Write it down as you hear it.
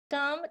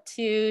Welcome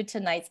to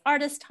tonight's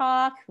Artist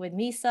Talk with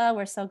Misa.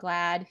 We're so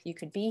glad you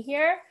could be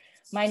here.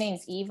 My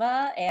name's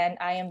Eva, and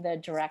I am the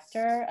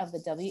director of the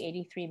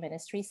W83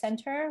 Ministry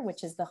Center,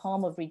 which is the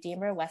home of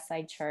Redeemer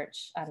Westside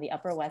Church on the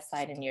Upper West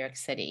Side in New York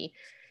City.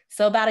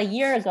 So about a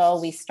year ago,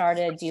 we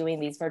started doing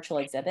these virtual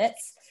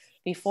exhibits.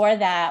 Before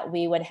that,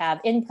 we would have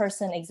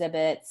in-person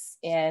exhibits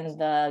in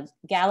the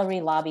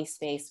gallery lobby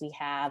space we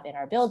have in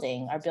our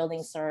building. Our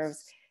building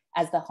serves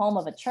as the home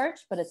of a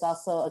church, but it's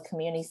also a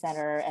community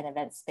center and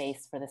event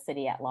space for the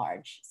city at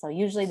large. So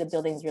usually the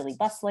building's really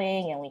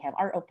bustling and we have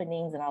art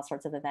openings and all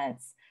sorts of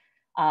events.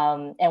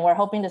 And we're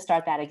hoping to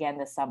start that again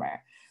this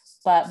summer.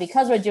 But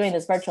because we're doing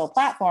this virtual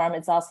platform,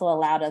 it's also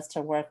allowed us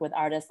to work with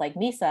artists like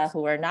Misa,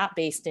 who are not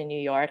based in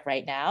New York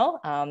right now,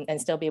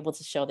 and still be able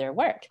to show their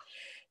work.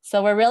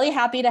 So we're really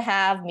happy to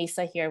have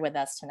Misa here with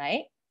us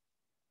tonight.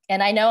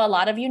 And I know a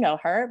lot of you know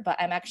her, but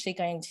I'm actually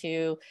going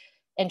to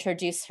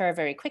introduce her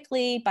very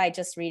quickly by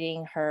just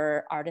reading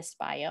her artist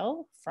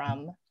bio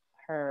from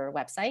her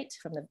website,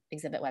 from the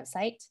exhibit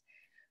website.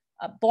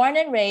 Born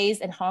and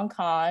raised in Hong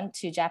Kong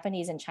to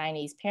Japanese and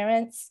Chinese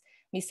parents,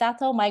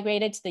 Misato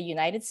migrated to the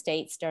United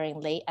States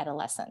during late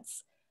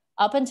adolescence.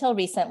 Up until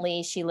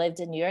recently, she lived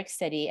in New York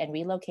City and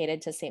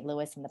relocated to St.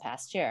 Louis in the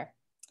past year.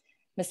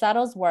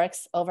 Misato's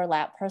works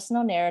overlap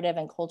personal narrative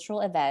and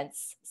cultural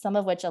events, some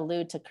of which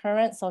allude to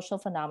current social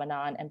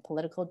phenomenon and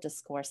political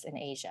discourse in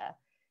Asia.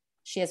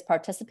 She has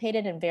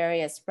participated in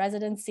various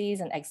residencies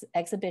and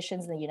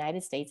exhibitions in the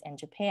United States and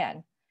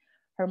Japan.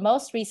 Her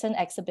most recent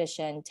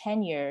exhibition,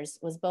 10 Years,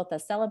 was both a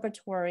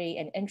celebratory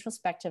and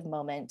introspective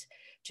moment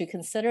to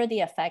consider the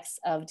effects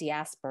of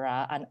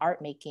diaspora on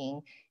art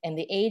making in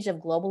the age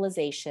of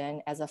globalization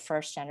as a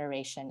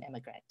first-generation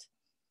immigrant.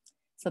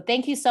 So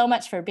thank you so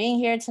much for being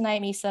here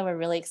tonight, Misa. We're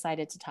really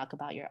excited to talk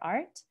about your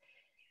art.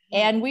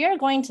 And we are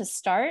going to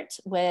start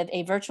with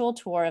a virtual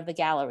tour of the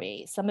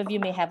gallery. Some of you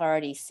may have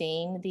already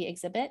seen the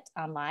exhibit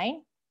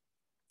online,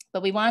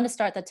 but we wanted to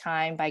start the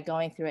time by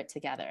going through it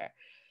together.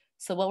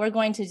 So what we're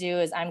going to do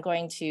is I'm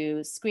going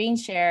to screen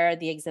share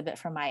the exhibit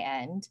from my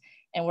end,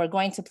 and we're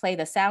going to play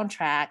the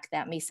soundtrack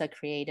that Misa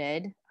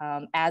created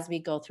as we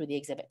go through the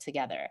exhibit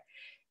together.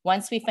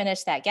 Once we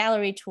finish that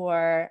gallery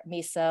tour,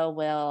 Misa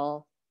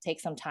will take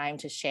some time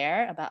to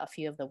share about a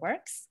few of the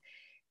works.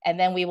 And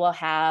then we will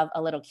have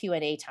a little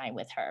Q&A time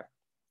with her.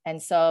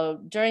 And so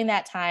during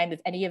that time,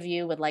 if any of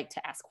you would like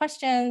to ask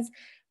questions,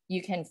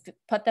 you can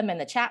put them in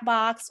the chat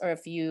box, or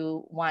if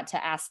you want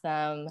to ask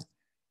them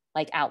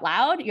like out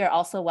loud, you're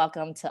also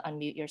welcome to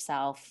unmute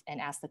yourself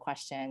and ask the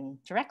question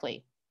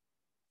directly.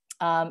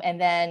 And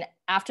then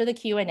after the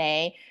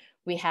Q&A,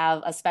 we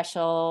have a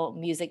special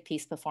music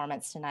piece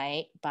performance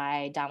tonight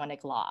by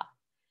Dominic Law.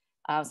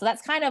 So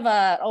that's kind of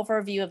an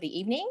overview of the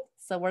evening.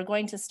 So we're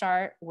going to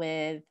start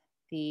with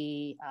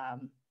the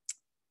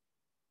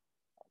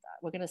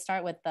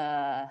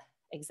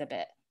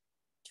exhibit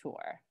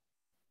tour.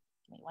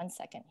 Give me 1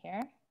 second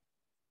here.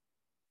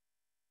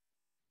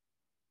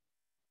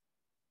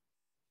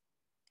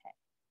 Okay.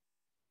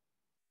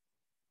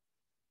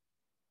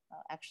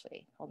 Oh,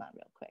 actually, hold on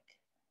real quick.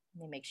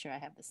 Let me make sure I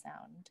have the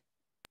sound.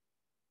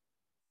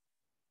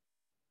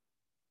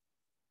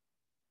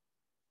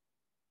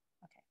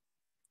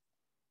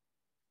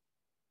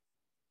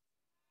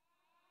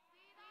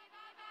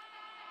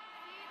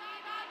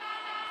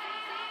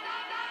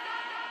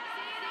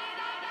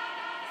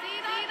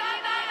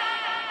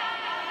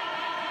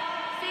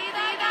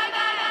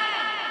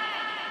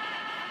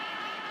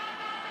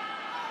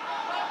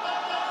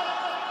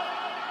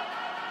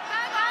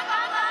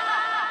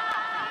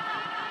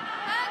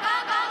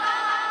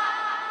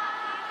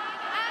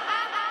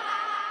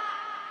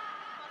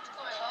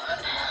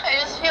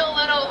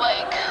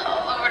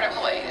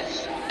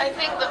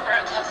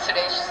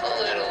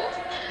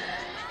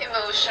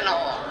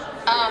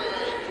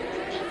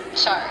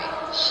 Sorry,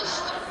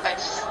 I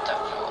just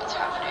don't know what's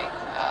happening.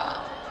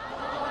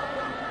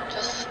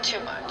 Just too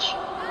much.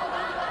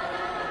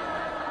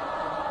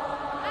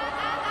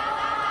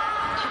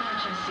 Too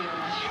much is too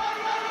much.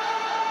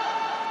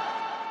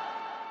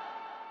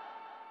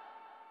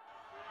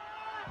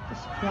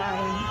 Just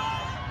crying.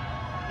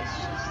 It's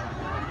just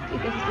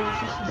because there's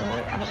just no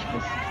way out of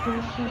this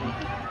situation.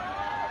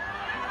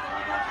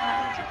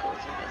 Having to go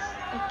through this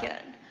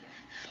again.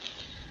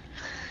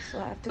 So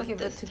I have to give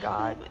it to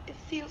God. It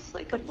feels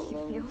like but he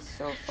feels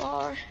so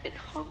far in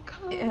Hong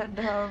Kong. And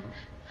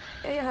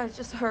yeah, it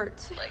just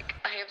hurts. Like,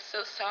 I am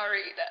so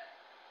sorry that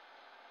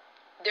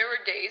there were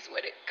days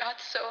when it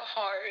got so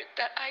hard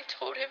that I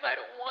told him I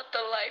don't want the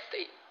life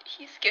that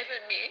he's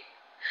given me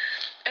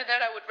and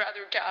that I would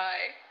rather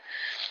die.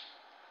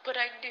 But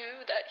I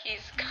knew that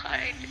he's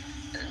kind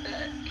and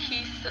that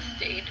he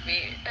sustained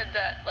me and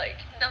that like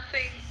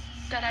nothing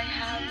that I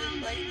have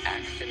is like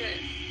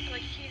accident.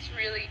 Like he's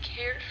really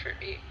cared for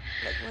me.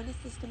 Like, when is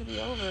this gonna be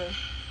over?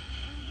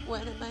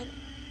 When am I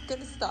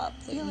gonna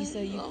stop feeling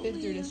Lisa, you've lonely?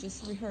 been through this.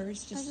 Just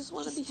rehearse. I just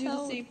want to be do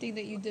held. the same thing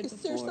that you did Is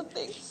before. there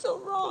something so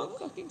wrong? It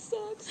fucking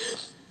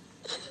sucks.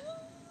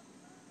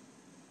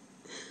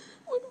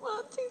 With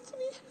wanting to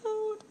be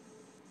held.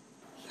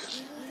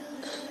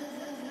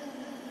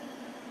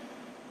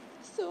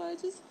 I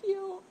just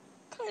feel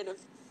kind of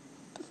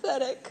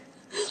pathetic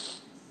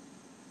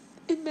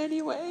in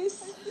many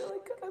ways. I feel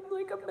like I'm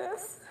like a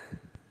mess.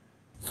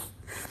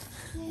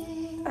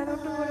 I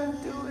don't know what I'm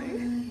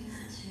doing.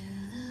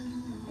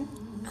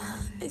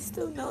 I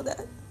still know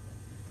that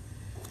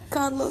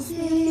God loves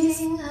me.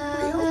 He's real.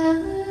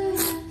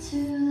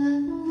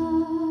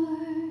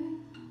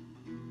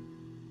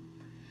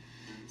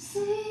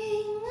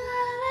 Sing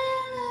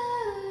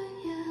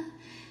hallelujah,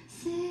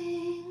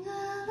 sing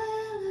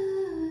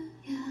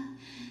hallelujah,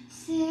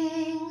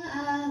 sing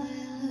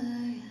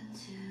hallelujah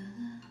to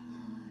the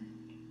Lord.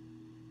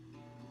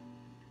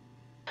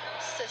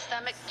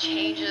 Systemic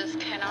changes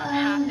cannot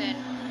happen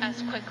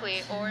as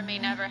quickly or may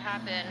never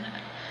happen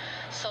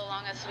so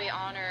long as we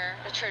honor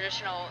the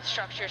traditional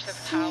structures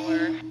of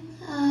power.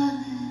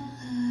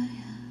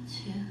 Hallelujah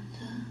to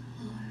the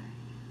Lord.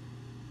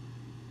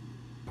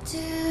 Do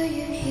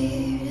you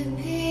hear the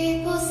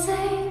people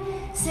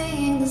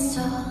singing the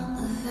song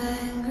of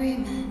angry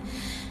men?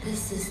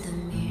 This is the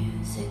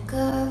music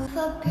of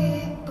a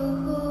people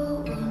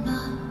who will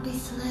not be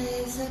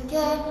slaves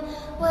again.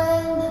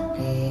 When the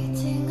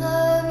beating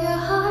of your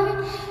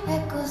heart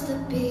echoes the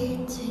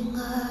beating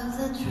of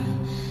the drum,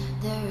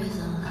 there is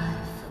a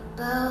life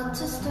about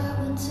to start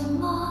when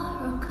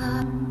tomorrow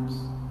comes.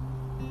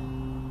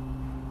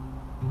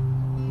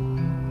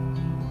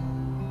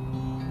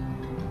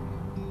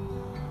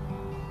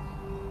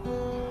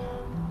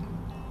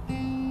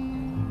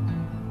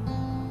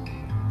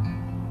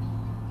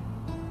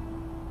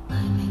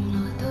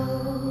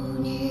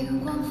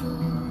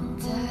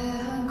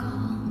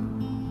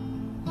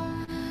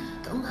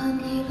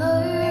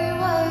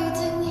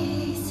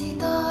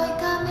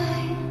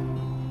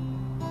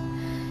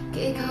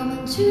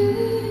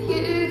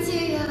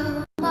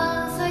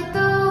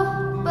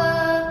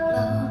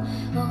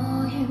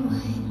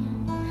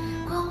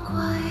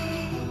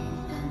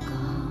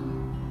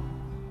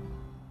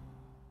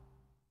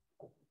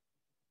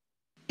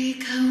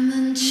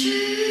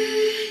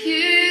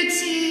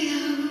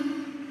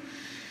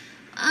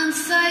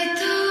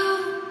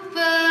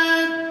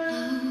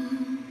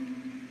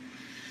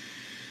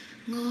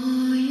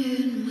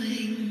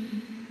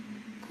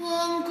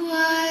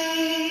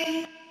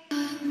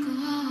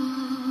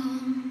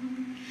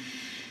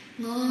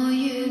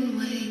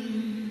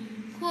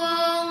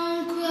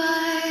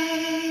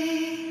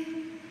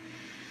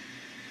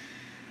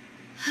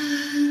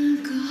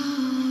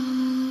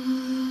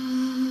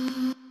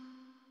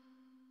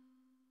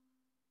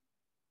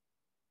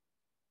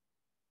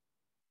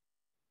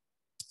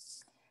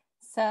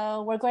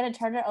 So we're going to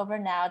turn it over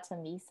now to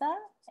Misa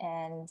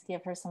and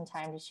give her some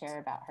time to share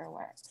about her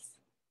works.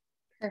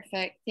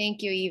 Perfect.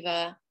 Thank you,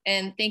 Eva.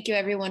 And thank you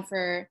everyone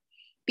for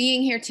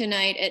being here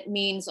tonight. It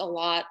means a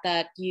lot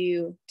that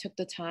you took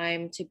the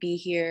time to be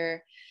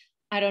here.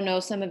 I don't know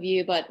some of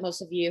you, but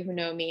most of you who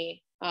know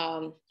me,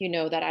 you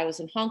know that I was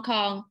in Hong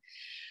Kong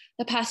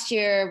the past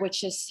year,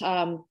 which is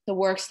the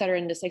works that are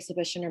in this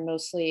exhibition are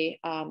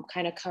mostly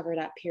kind of cover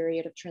that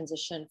period of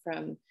transition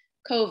from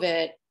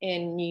COVID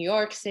in New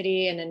York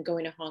City and then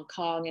going to Hong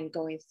Kong and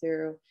going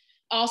through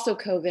also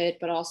COVID,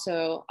 but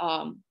also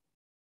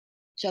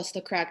just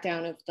the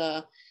crackdown of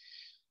the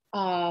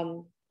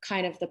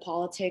kind of the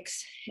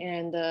politics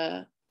and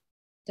the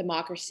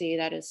democracy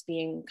that is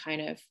being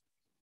kind of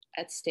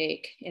at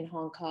stake in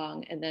Hong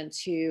Kong, and then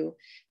to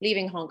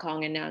leaving Hong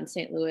Kong and now in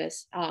St.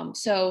 Louis.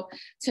 So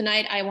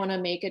tonight I want to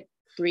make it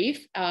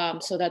brief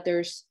so that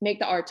make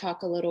the art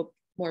talk a little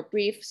more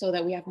brief so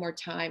that we have more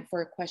time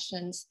for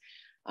questions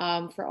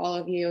for all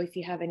of you. If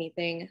you have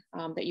anything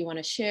that you want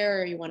to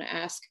share or you want to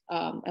ask,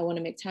 I want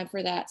to make time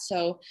for that.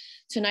 So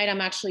tonight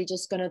I'm actually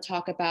just going to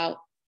talk about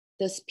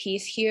this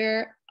piece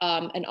here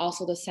and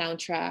also the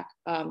soundtrack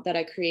that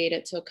I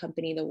created to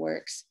accompany the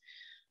works.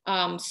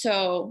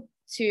 So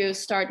to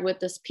start with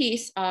this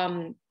piece,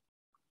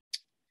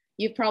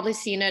 you've probably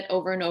seen it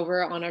over and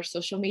over on our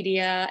social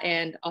media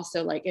and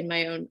also like in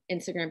my own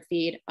Instagram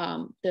feed.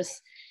 This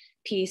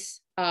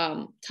piece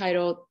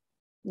titled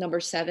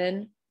number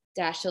 7,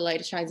 Dash the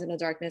light shines in the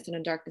darkness and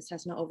the darkness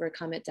has not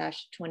overcome it,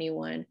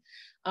 -21.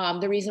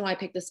 The reason why I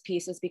picked this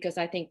piece is because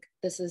I think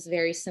this is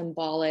very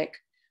symbolic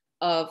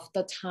of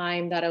the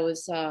time that I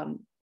was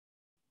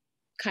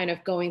kind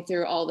of going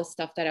through all the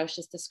stuff that I was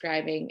just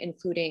describing,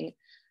 including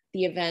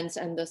the events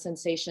and the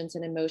sensations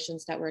and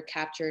emotions that were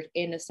captured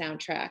in the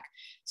soundtrack.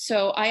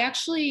 So I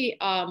actually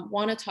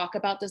want to talk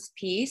about this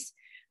piece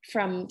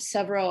from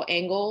several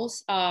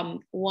angles.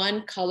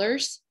 1,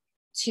 colors;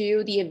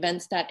 2, the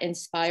events that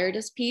inspired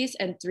this piece;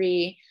 and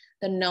 3,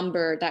 the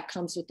number that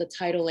comes with the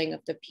titling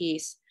of the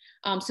piece.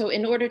 So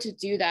in order to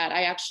do that,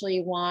 I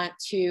actually want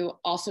to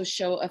also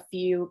show a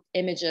few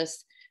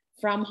images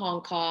from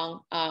Hong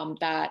Kong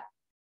that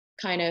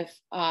kind of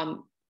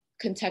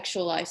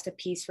contextualize the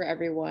piece for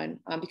everyone,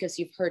 because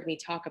you've heard me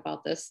talk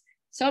about this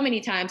so many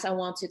times. I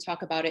want to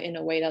talk about it in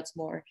a way that's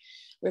more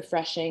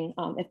refreshing,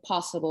 if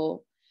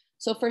possible.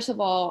 So first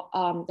of all,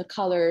 the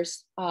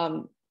colors.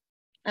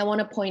 I want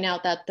to point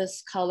out that the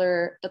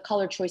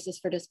color choices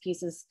for this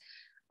piece is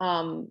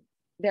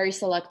very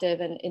selective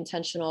and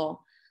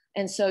intentional.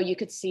 And so you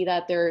could see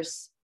that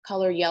there's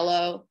color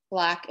yellow,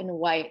 black, and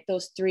white.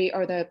 Those three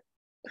are the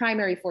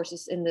primary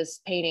forces in this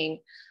painting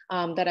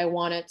that I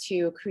wanted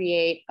to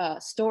create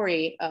a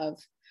story of.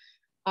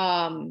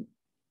 And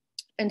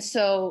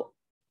so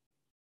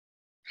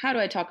how do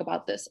I talk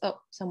about this? Oh,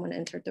 someone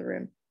entered the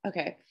room.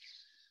 Okay.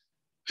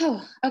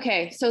 Oh,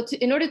 okay. So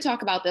in order to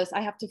talk about this,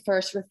 I have to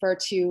first refer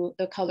to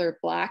the color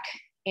black.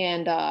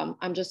 And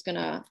I'm just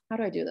gonna, how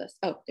do I do this?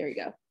 Oh, there you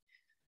go.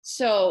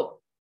 So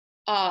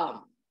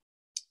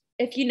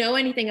if you know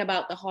anything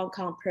about the Hong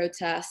Kong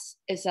protests,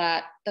 is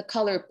that the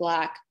color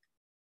black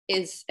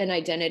is an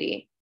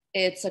identity.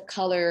 It's a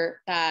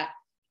color that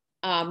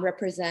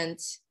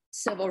represents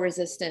civil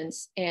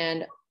resistance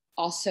and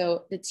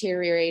also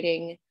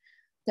deteriorating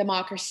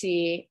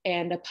democracy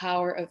and the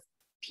power of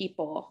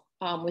people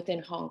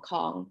within Hong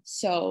Kong.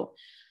 So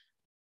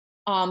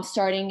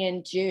starting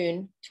in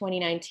June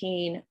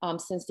 2019,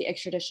 since the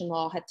extradition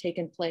law had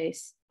taken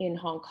place in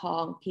Hong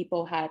Kong,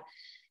 people had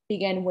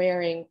began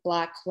wearing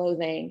black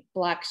clothing,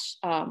 black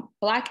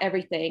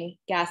everything,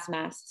 gas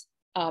masks,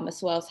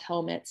 as well as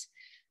helmets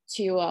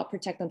to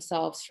protect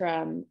themselves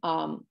from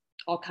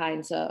all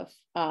kinds of,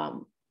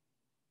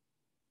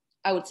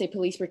 I would say,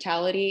 police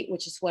brutality,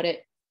 which is what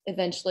it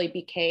eventually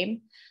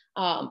became.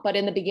 But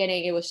in the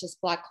beginning, it was just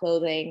black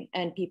clothing,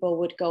 and people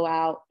would go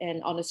out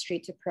and on the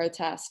street to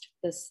protest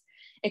this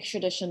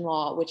extradition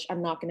law, which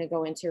I'm not going to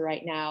go into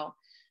right now.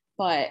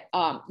 But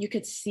you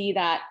could see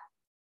that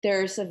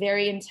there's a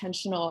very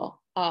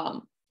intentional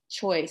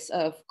choice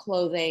of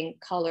clothing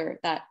color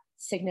that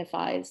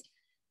signifies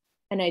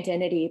an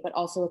identity, but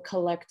also a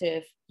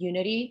collective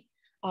unity,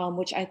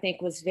 which I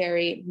think was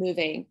very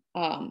moving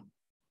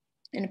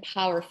and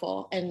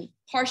powerful. And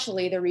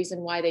partially the reason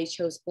why they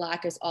chose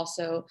black is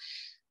also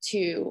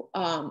to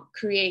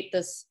create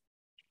this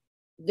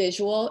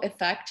visual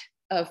effect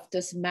of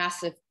this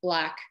massive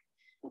black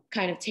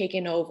kind of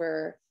taking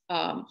over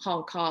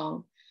Hong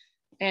Kong.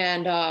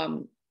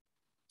 And,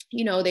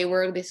 you know, they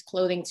wore this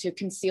clothing to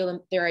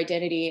conceal their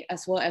identity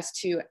as well as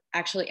to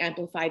actually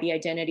amplify the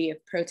identity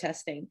of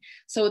protesting.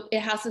 So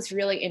it has this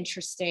really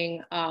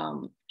interesting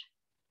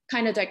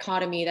kind of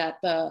dichotomy that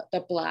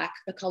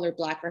the color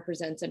black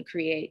represents and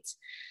creates.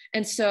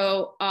 And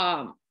so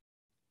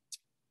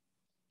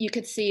you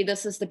could see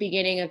this is the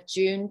beginning of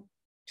June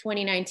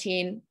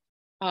 2019,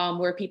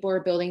 where people were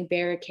building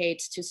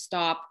barricades to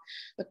stop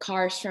the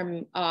cars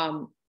from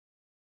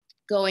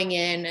going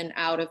in and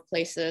out of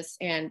places.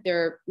 And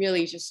they're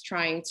really just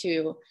trying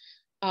to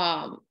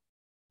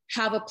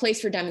have a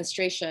place for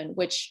demonstration,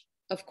 which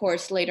of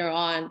course, later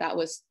on, that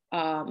was,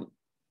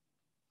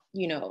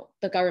 you know,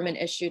 the government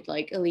issued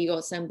like illegal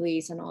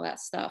assemblies and all that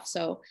stuff.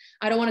 So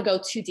I don't want to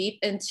go too deep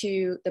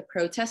into the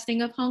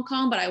protesting of Hong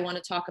Kong, but I want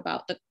to talk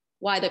about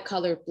why the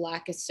color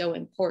black is so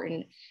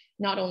important,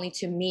 not only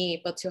to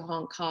me, but to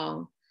Hong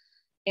Kong.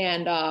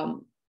 And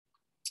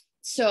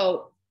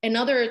so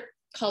another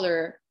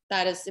color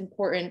that is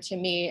important to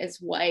me is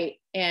white,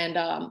 and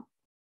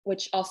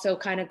which also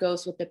kind of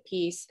goes with the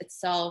piece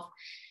itself,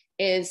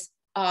 is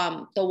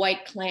the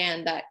white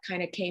Klan that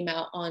kind of came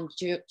out on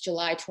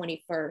July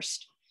 21st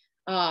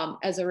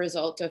as a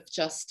result of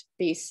just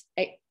these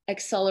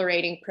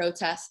accelerating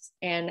protests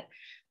and,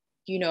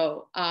 you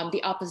know,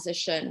 the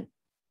opposition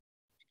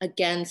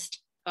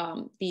against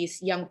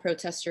these young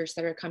protesters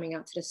that are coming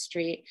out to the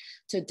street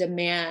to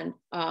demand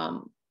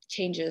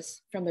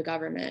changes from the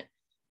government.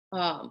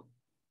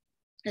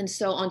 And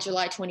so on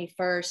July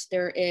 21st,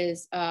 there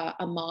is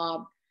a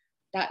mob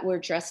that were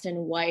dressed in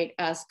white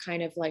as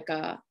kind of like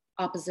a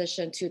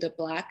opposition to the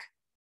black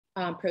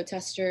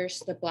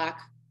protesters, the black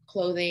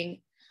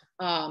clothing,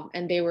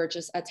 and they were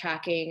just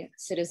attacking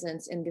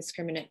citizens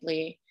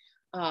indiscriminately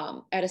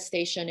at a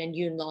station in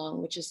Yuen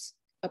Long, which is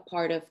a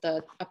part of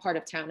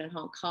town in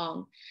Hong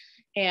Kong.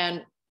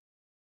 And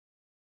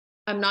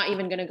I'm not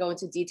even going to go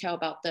into detail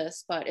about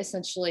this, but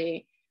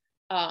essentially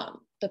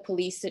the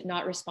police did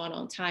not respond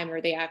on time, or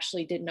they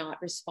actually did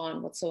not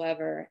respond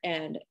whatsoever.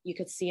 And you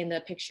could see in the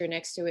picture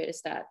next to it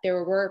is that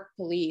there were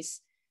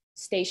police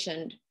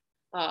stationed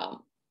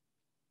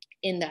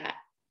in the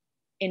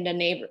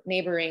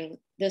neighboring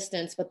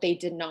distance, but they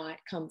did not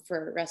come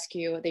for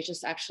rescue. They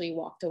just actually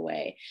walked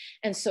away.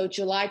 And so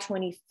July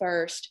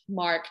 21st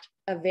marked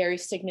a very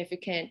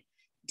significant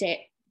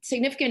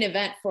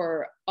event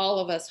for all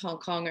of us Hong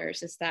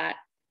Kongers, is that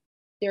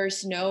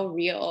there's no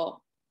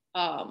real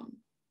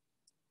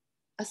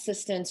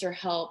assistance or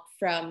help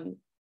from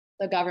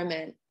the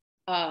government,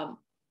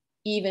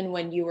 even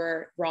when you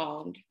were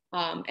wronged.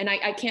 And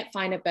I can't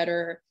find a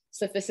better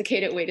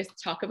sophisticated way to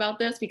talk about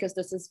this, because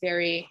this is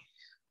very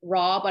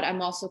raw, but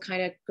I'm also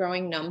kind of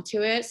growing numb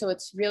to it. So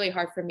it's really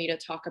hard for me to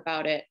talk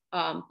about it.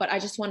 But I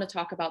just want to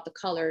talk about the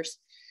colors.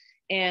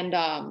 And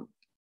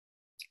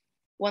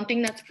one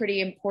thing that's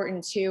pretty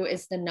important too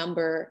is the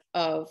number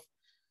of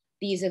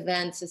these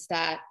events, is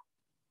that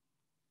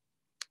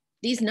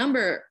these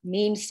number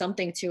means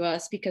something to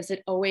us, because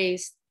it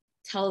always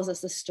tells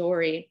us a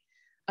story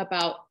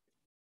about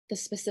the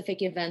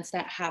specific events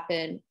that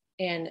happen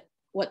and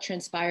what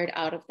transpired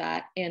out of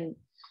that. And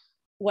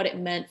what it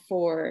meant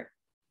for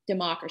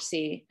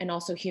democracy and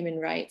also human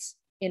rights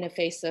in a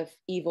face of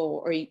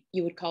evil, or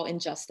you would call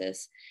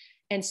injustice.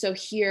 And so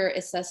here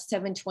it says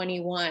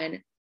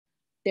 721,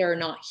 they're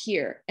not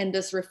here. And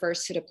this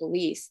refers to the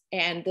police.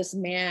 And this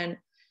man,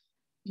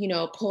 you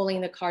know,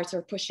 pulling the carts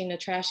or pushing the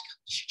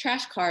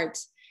trash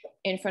carts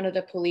in front of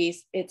the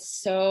police, it's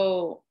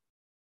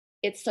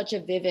such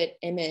a vivid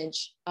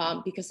image,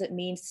 because it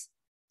means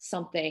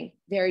something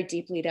very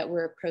deeply that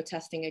we're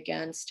protesting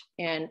against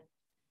and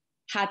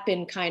had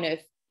been kind of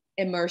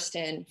immersed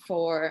in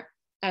for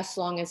as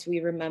long as we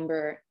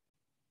remember,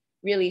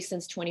 really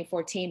since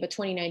 2014, but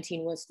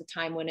 2019 was the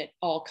time when it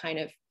all kind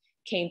of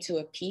came to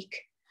a peak.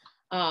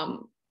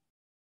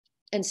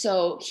 And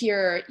so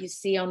here you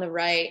see on the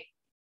right,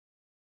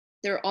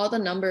 there are all the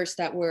numbers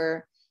that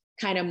were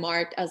kind of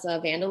marked as a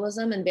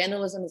vandalism, and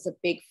vandalism is a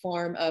big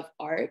form of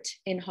art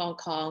in Hong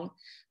Kong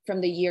from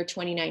the year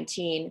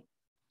 2019.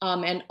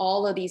 And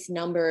all of these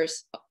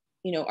numbers,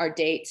 you know, are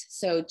dates.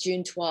 So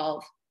June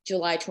 12th,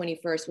 July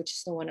 21st, which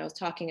is the one I was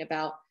talking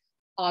about,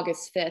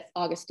 August 5th,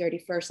 August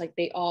 31st, like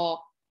they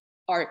all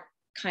are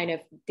kind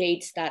of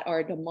dates that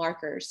are the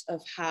markers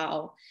of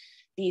how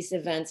these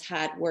events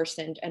had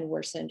worsened and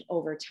worsened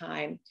over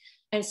time.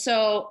 And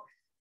so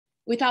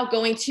without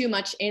going too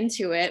much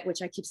into it,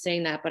 which I keep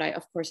saying that, but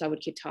of course I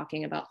would keep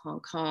talking about Hong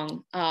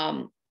Kong.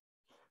 How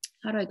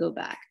do I go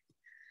back?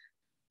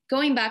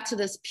 Going back to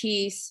this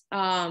piece,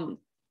 for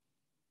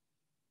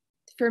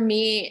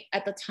me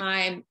at the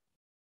time,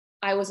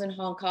 I was in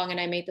Hong Kong and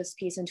I made this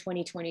piece in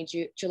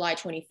 2020, July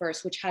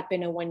 21st, which had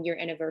been a 1-year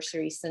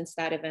anniversary since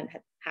that event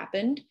had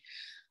happened.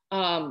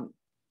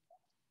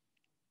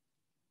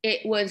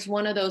 It was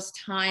one of those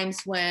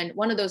times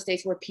one of those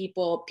days where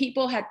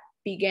people had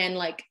began,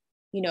 like,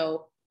 you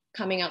know,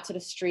 coming out to the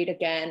street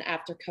again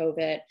after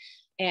COVID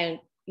and,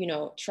 you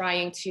know,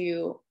 trying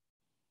to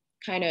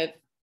kind of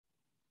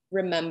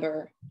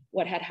remember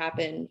what had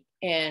happened.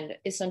 And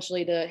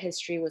essentially the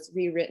history was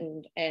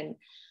rewritten and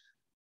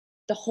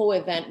the whole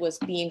event was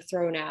being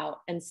thrown out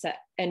and set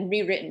and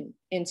rewritten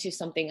into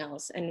something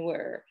else. And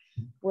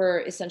we're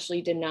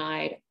essentially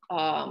denied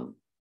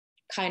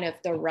kind of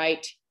the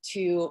right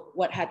to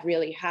what had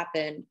really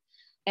happened.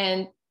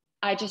 And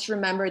I just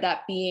remember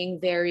that being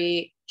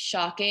very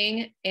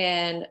shocking.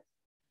 And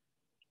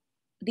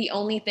the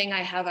only thing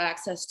I have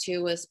access to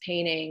was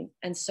painting.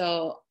 And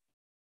so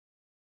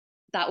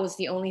that was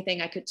the only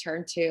thing I could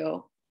turn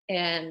to.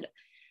 And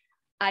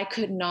I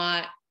could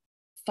not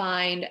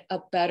find a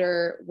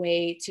better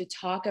way to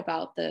talk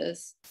about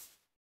this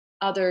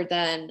other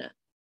than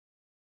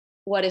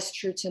what is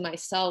true to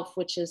myself,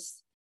 which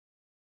is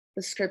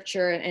the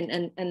scripture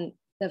and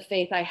the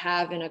faith I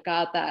have in a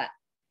God that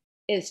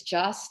is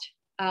just,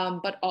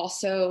 but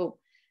also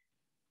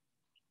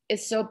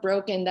is so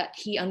broken that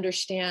he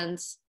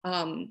understands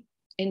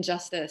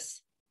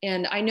injustice.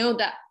 And I know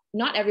that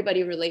not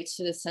everybody relates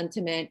to this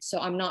sentiment, so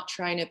I'm not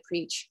trying to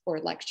preach or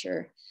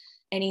lecture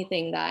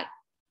anything that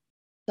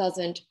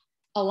doesn't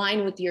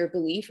align with your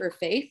belief or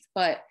faith,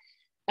 but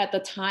at the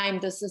time,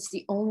 this is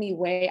the only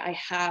way I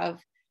have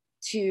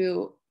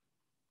to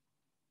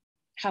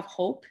have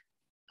hope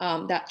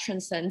that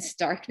transcends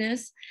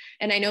darkness.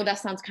 And I know that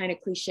sounds kind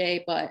of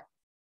cliche, but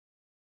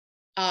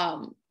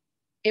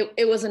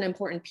it was an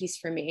important piece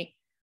for me.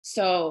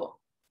 So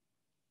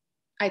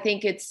I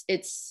think it's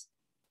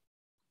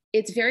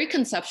very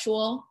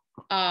conceptual.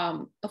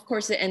 Of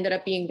course, it ended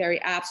up being very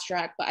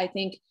abstract, but I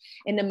think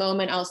in the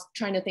moment I was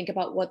trying to think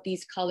about what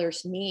these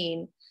colors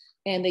mean,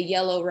 and the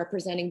yellow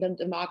representing the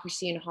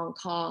democracy in Hong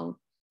Kong,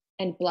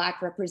 and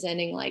black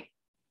representing like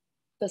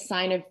the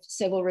sign of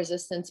civil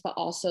resistance, but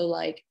also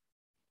like,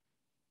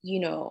 you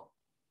know,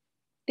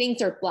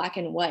 things are black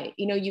and white.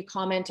 You know, you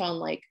comment on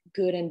like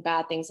good and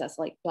bad things that's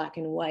like black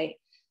and white,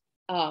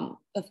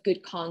 of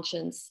good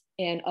conscience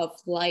and of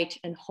light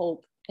and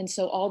hope. And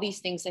so all these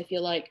things I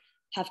feel like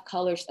have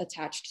colors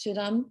attached to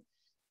them.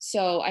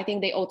 So I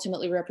think they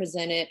ultimately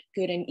represented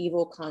good and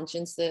evil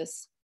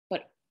consciences,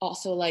 but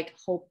also like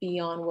hope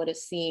beyond what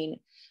is seen.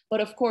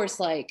 But of course,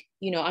 like,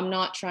 you know, I'm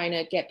not trying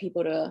to get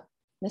people to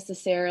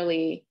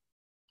necessarily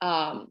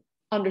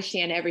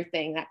understand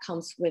everything that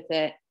comes with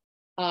it.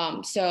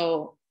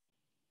 So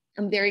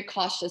I'm very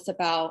cautious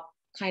about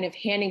kind of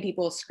handing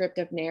people a script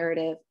of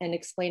narrative and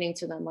explaining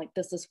to them like,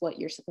 this is what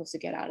you're supposed to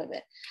get out of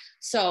it.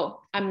 So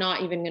I'm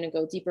not even going to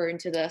go deeper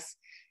into this.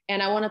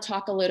 And I want to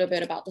talk a little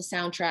bit about the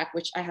soundtrack,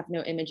 which I have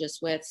no images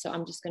with, so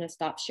I'm just going to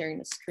stop sharing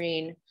the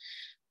screen.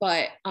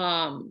 But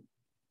the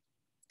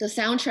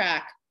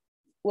soundtrack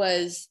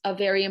was a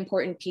very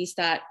important piece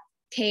that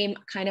came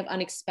kind of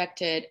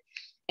unexpected.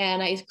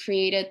 And I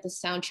created the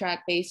soundtrack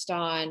based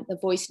on the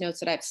voice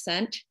notes that I've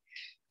sent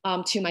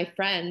to my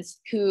friends,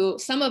 who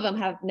some of them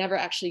have never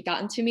actually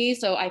gotten to me.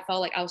 So I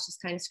felt like I was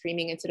just kind of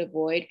screaming into the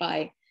void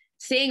by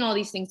saying all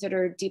these things that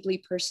are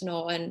deeply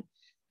personal and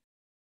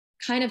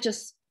kind of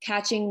just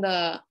catching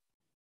the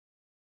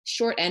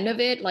short end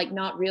of it, like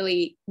not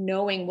really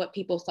knowing what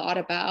people thought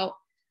about.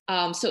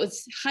 So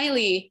it's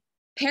highly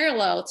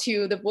parallel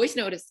to the voice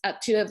note,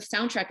 to the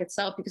soundtrack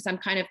itself, because I'm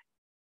kind of,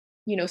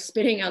 you know,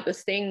 spitting out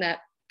this thing that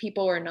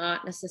people were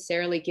not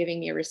necessarily giving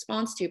me a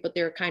response to, but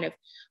they were kind of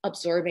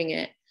absorbing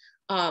it.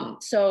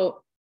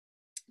 So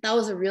that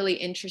was a really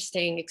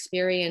interesting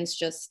experience,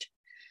 just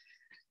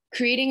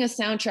creating a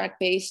soundtrack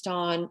based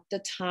on the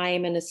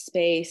time and the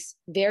space,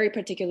 very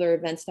particular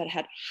events that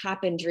had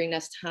happened during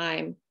this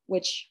time,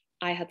 which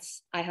I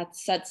had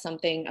said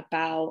something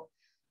about.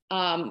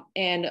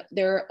 And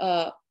there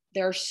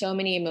are so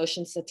many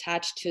emotions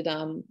attached to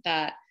them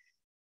that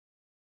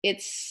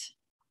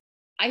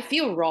I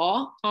feel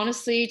raw,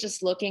 honestly,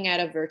 just looking at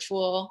a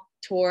virtual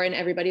tour and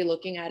everybody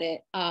looking at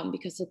it,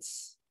 because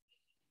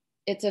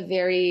it's a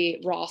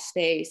very raw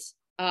space.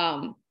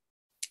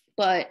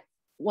 But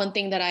one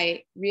thing that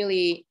I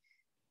really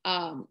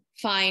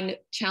find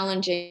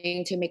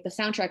challenging to make the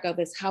soundtrack of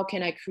is how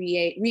can I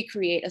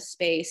recreate a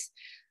space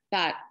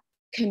that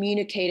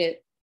communicated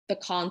the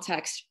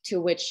context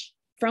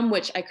from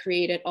which I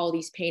created all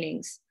these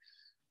paintings.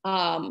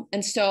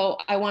 And so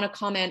I want to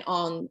comment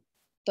on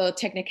the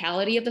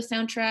technicality of the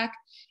soundtrack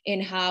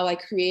and how I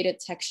created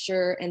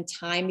texture and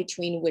time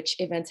between which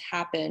events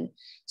happen.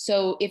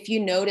 So if you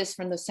notice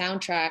from the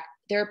soundtrack,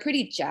 they're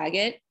pretty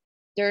jagged.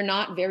 They're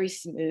not very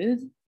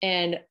smooth.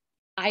 And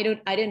I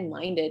didn't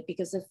mind it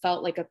because it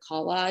felt like a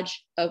collage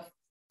of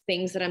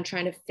things that I'm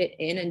trying to fit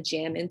in and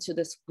jam into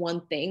this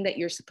one thing that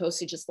you're supposed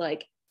to just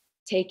like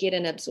take it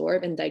and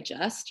absorb and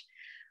digest.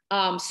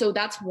 So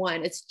that's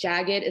one. It's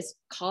jagged, it's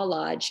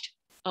collaged,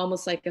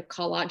 almost like a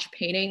collage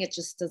painting. It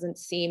just doesn't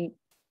seem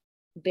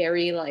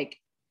very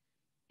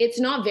it's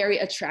not very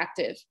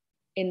attractive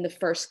in the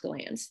first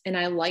glance. And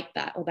I like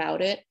that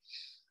about it.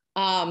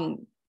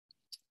 And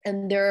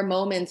there are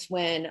moments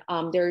when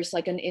there's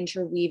like an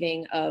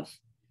interweaving of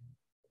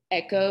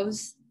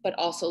echoes, but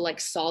also like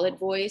solid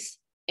voice.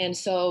 And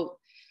so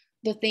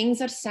the things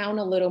that sound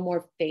a little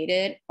more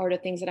faded are the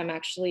things that I'm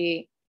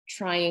actually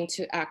trying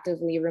to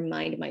actively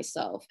remind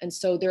myself. And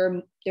so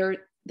they're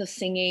the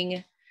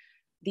singing,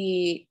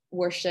 the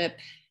worship,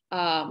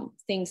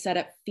 things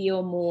that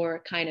feel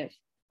more kind of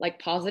like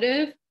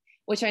positive,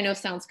 which I know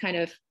sounds kind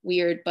of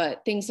weird,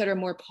 but things that are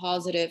more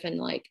positive and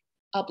like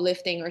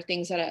uplifting are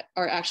things that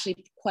are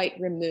actually quite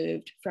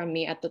removed from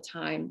me at the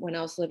time when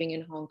I was living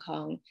in Hong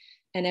Kong,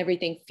 and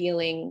everything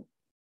feeling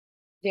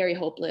very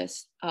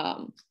hopeless,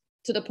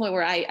 to the point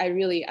where I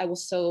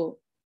was so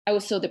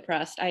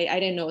depressed. I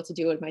didn't know what to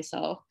do with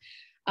myself.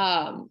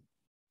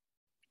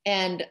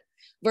 And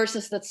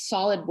versus the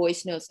solid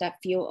voice notes that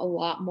feel a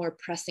lot more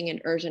pressing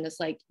and urgent. It's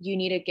like, you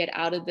need to get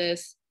out of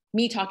this.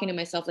 Me talking to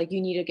myself, like,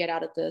 you need to get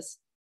out of this.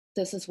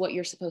 This is what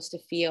you're supposed to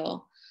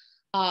feel.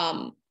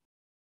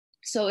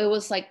 So it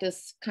was like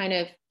this kind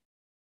of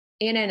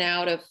in and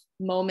out of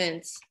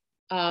moments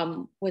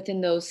within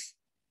those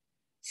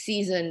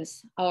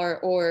seasons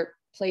or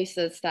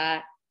places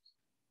that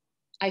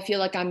I feel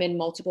like I'm in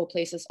multiple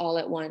places all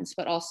at once,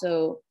 but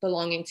also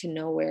belonging to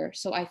nowhere.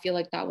 So I feel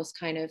like that was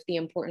kind of the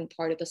important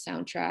part of the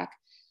soundtrack.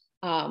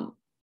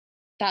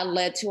 That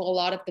led to a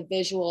lot of the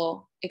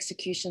visual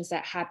executions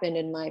that happened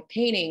in my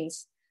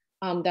paintings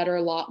that are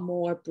a lot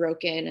more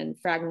broken and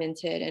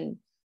fragmented. And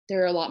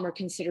there are a lot more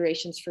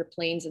considerations for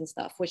planes and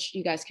stuff, which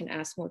you guys can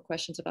ask more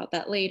questions about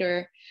that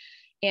later.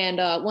 And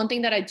one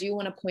thing that I do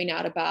want to point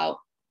out about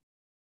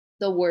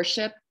the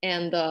worship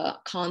and the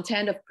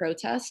content of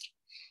protest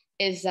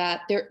is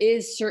that there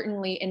is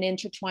certainly an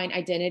intertwined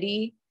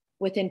identity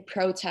within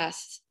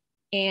protests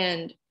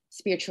and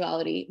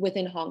spirituality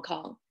within Hong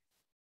Kong.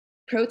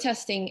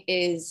 Protesting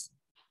is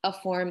a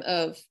form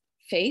of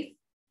faith.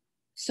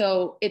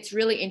 So it's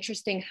really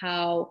interesting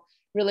how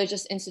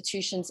religious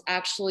institutions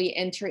actually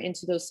enter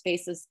into those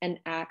spaces and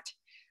act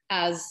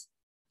as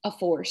a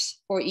force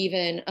or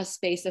even a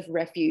space of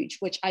refuge,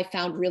 which I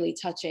found really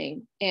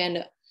touching.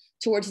 And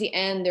towards the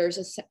end,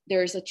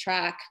 there's a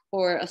track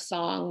or a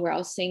song where I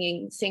was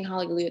sing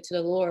hallelujah to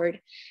the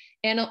Lord.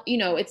 And, you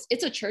know, it's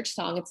a church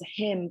song, it's a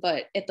hymn,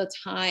 but at the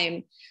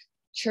time,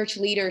 church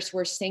leaders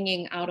were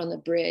singing out on the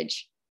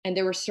bridge and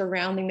they were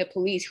surrounding the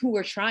police who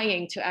were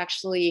trying to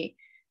actually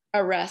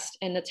arrest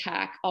and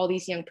attack all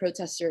these young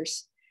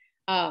protesters.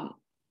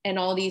 And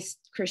all these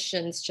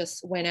Christians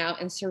just went out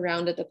and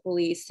surrounded the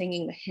police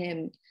singing the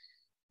hymn.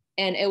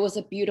 And it was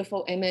a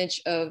beautiful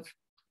image of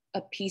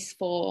a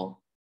peaceful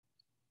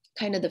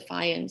kind of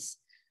defiance,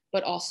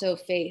 but also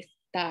faith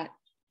that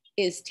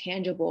is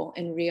tangible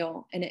and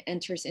real. And it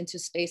enters into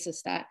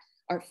spaces that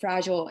are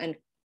fragile and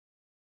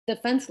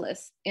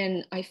defenseless.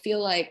 And I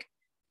feel like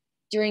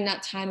during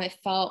that time, I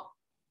felt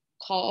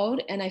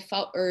called and I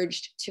felt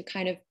urged to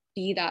kind of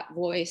be that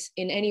voice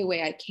in any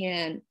way I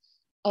can.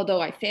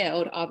 Although I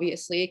failed,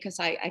 obviously, because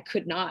I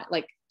could not,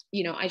 like,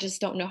 you know, I just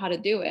don't know how to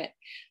do it.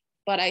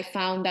 But I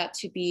found that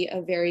to be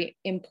a very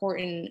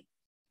important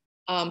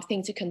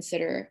thing to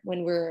consider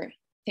when we're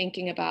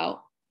thinking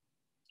about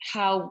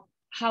how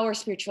our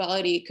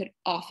spirituality could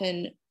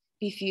often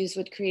be fused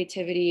with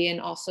creativity, and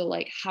also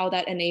like how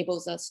that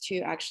enables us to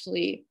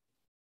actually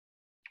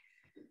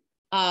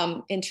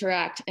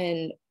interact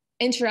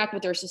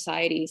with our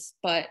societies.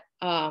 But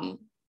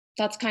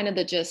that's kind of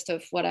the gist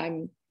of what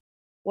I'm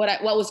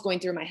what was going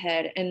through my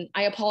head. And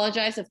I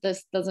apologize if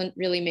this doesn't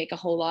really make a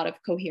whole lot of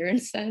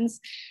coherent sense,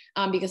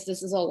 because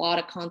this is a lot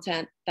of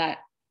content that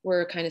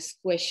were kind of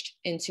squished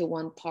into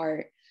one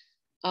part.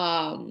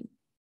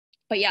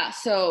 But yeah,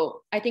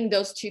 so I think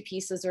those two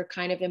pieces are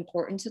kind of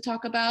important to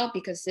talk about,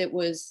 because it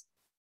was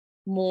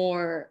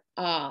more,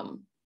 I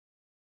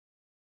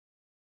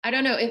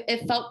don't know,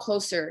 it felt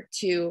closer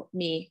to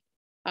me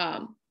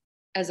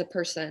as a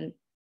person.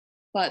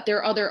 But there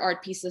are other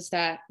art pieces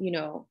that, you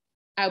know,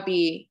 I'll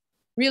be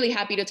really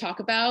happy to talk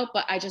about,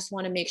 but I just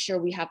want to make sure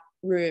we have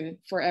room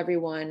for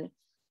everyone,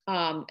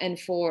 and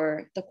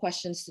for the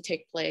questions to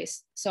take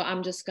place. So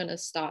I'm just gonna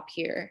stop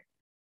here.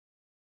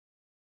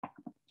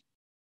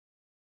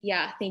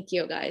 Yeah, thank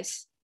you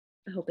guys.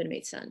 I hope it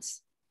made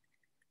sense.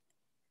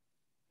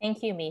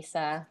 Thank you,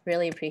 Misa.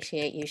 Really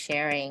appreciate you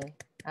sharing.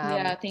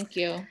 Yeah, thank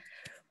you.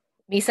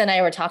 Misa and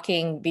I were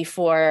talking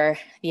before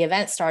the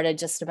event started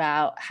just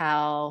about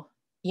how,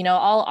 you know,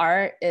 all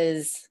art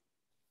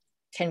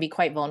can be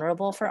quite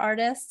vulnerable for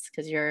artists,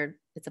 because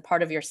it's a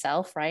part of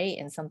yourself, right?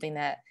 And something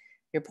that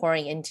you're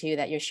pouring into,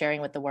 that you're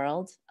sharing with the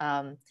world.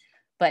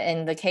 But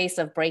in the case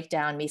of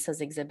Breakdown,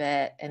 Misa's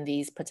exhibit, and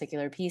these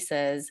particular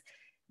pieces,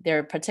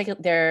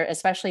 they're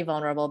especially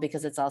vulnerable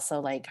because it's also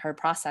like her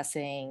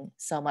processing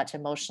so much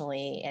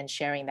emotionally and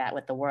sharing that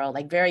with the world,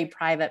 like very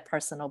private,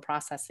 personal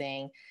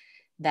processing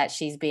that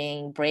she's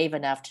being brave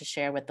enough to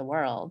share with the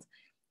world.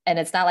 And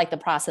it's not like the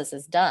process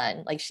is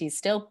done. Like, she's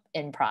still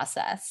in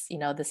process. You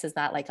know, this is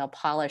not like a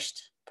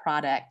polished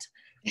product.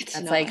 It's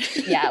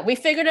like, yeah, we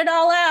figured it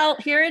all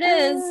out. Here it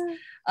is.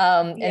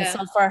 And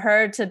so for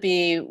her to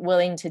be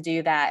willing to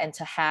do that, and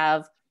to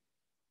have,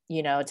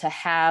 you know, to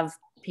have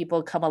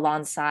people come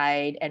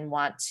alongside and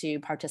want to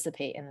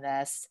participate in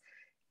this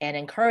and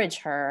encourage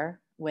her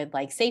with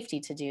like safety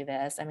to do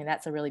this, I mean,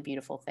 that's a really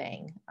beautiful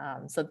thing.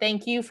 So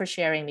thank you for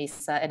sharing,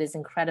 Misa. It is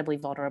incredibly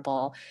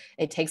vulnerable.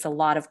 It takes a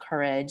lot of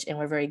courage, and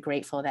we're very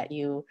grateful that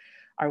you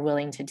are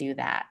willing to do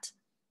that.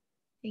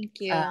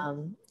 Thank you.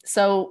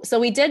 So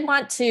we did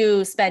want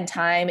to spend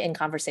time in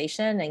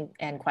conversation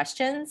and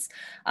questions.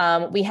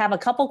 We have a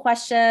couple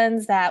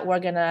questions that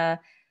we're gonna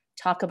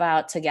talk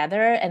about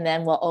together, and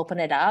then we'll open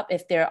it up.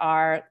 If there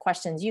are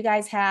questions you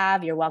guys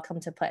have, you're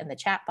welcome to put in the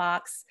chat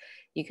box.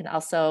 You can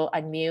also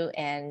unmute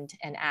and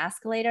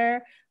ask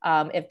later.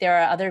 If there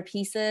are other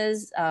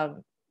pieces,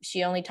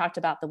 she only talked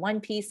about the one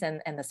piece and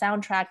the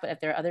soundtrack, but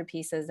if there are other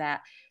pieces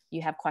that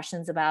you have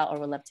questions about or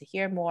would love to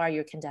hear more,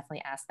 you can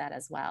definitely ask that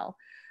as well.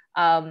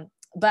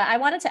 But I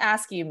wanted to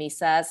ask you,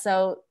 Misa,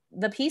 so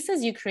the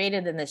pieces you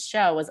created in this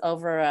show was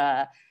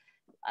over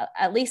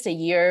at least a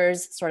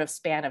year's sort of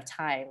span of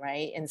time,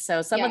 right? And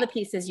so some of the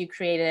pieces you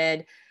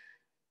created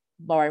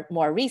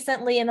more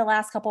recently in the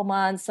last couple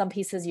months, some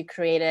pieces you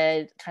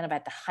created kind of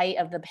at the height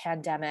of the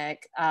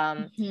pandemic.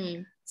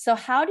 So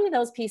how do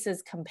those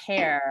pieces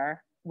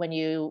compare when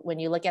you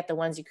look at the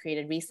ones you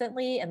created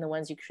recently and the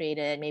ones you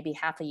created maybe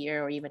half a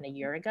year or even a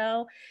year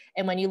ago?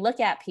 And when you look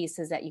at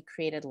pieces that you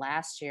created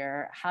last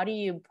year, how do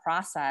you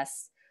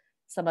process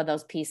some of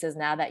those pieces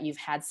now that you've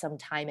had some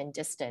time and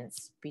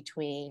distance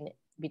between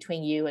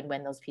you and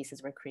when those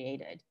pieces were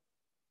created?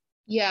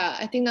 Yeah,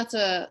 I think that's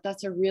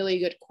a really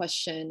good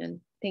question, and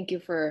thank you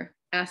for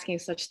asking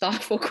such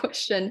thoughtful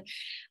question.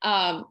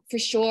 For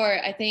sure,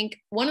 I think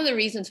one of the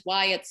reasons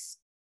why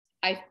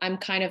I'm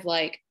kind of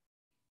like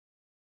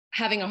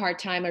having a hard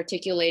time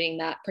articulating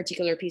that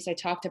particular piece I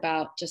talked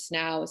about just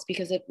now is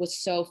because it was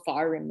so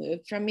far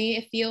removed from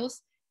me.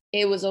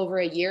 It was over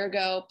a year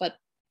ago, but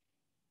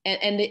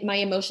my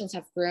emotions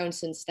have grown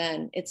since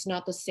then. It's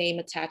not the same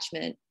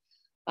attachment.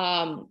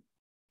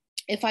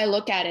 If I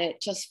look at it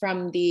just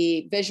from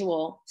the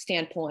visual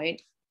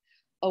standpoint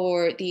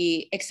or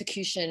the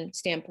execution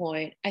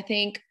standpoint, I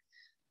think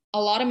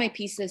a lot of my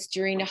pieces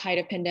during the height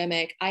of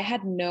pandemic, I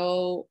had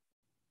no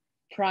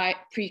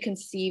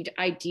preconceived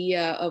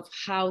idea of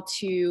how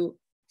to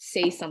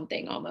say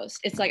something almost.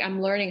 It's like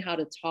I'm learning how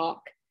to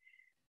talk.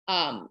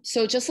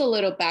 So just a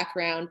little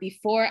background,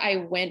 before I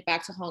went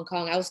back to Hong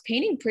Kong, I was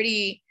painting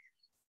pretty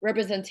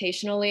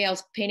representationally. I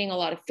was painting a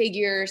lot of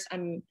figures.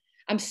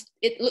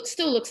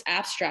 Still looks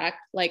abstract,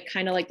 like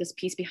kind of like this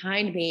piece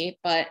behind me,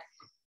 but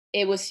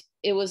it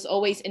was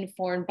always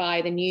informed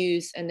by the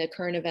news and the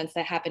current events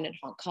that happened in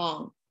Hong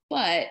Kong.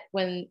 But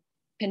when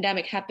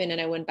pandemic happened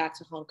and I went back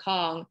to Hong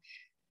Kong,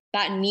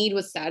 that need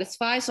was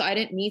satisfied. So I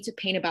didn't need to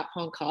paint about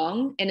Hong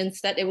Kong. And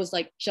instead it was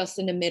like just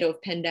in the middle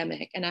of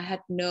pandemic, and I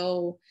had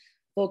no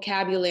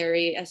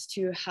vocabulary as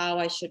to how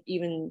I should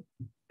even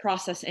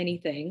process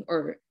anything,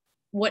 or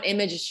what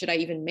images should I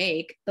even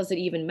make? Does it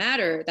even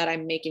matter that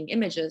I'm making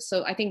images?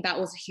 So I think that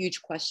was a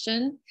huge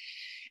question.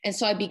 And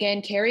so I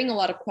began carrying a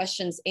lot of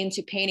questions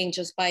into painting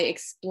just by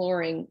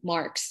exploring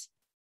marks.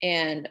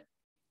 And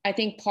I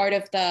think part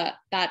of that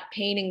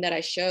painting that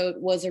I showed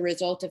was a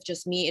result of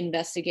just me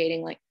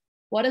investigating, like,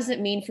 what does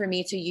it mean for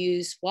me to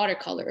use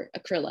watercolor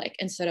acrylic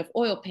instead of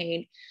oil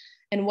paint?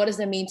 And what does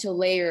it mean to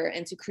layer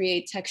and to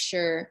create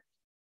texture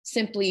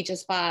simply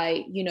just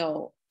by,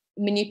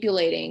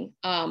 manipulating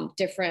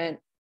different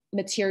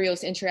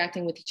materials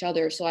interacting with each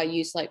other. So I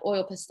use like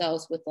oil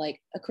pastels with like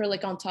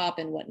acrylic on top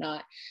and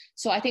whatnot.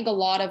 So I think a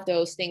lot of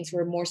those things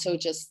were more so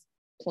just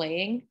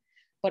playing,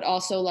 but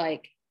also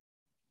like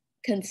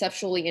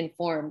conceptually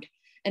informed.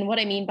 And what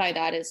I mean by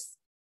that is,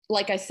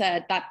 like I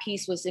said, that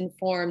piece was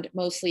informed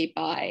mostly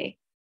by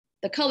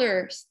the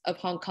colors of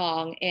Hong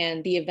Kong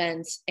and the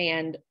events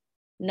and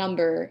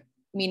number,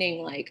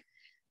 meaning like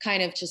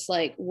kind of just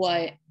like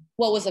what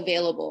was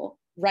available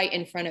right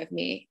in front of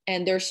me.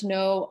 And there's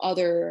no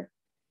other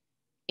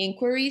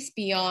inquiries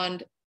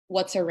beyond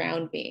what's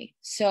around me.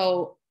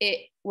 So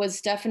it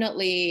was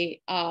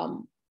definitely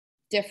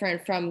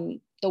different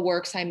from the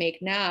works I make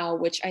now,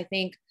 which I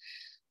think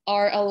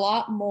are a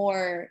lot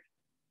more,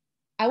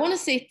 I want to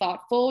say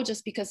thoughtful,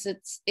 just because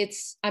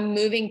I'm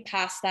moving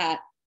past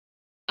that.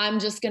 I'm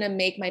just going to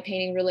make my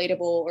painting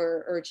relatable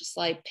or just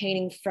like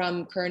painting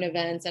from current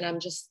events.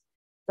 And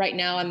right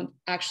now I'm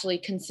actually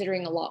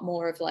considering a lot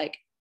more of like,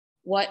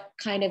 what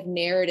kind of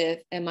narrative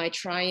am I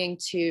trying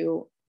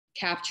to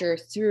capture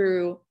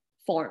through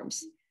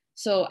forms?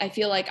 So I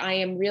feel like I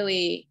am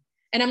really,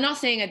 and I'm not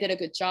saying I did a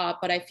good job,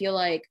 but I feel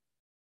like,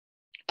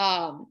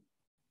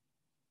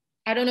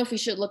 I don't know if we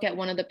should look at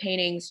one of the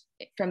paintings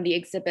from the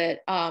exhibit.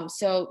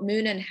 So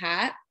Moon and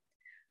Hat,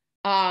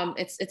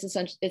 it's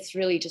essentially, it's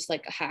really just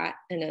like a hat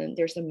and then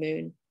there's a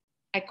moon.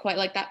 I quite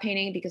like that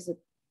painting because it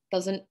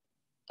doesn't,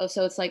 oh,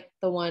 so it's like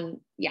the one,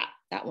 yeah,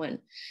 that one.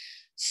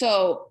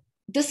 So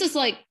this is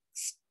like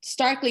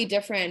starkly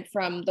different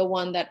from the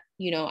one that,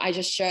 you know, I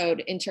just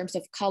showed in terms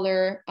of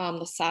color,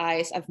 the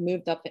size. I've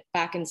moved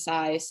back in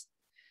size,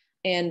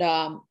 and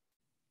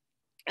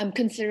I'm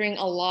considering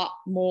a lot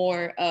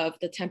more of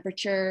the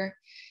temperature,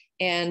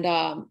 and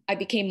I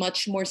became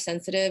much more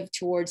sensitive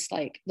towards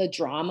like the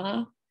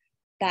drama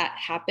that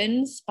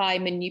happens by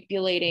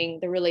manipulating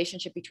the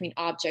relationship between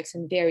objects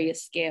in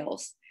various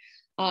scales,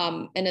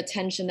 and a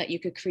tension that you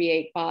could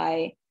create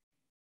by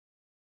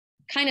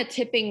kind of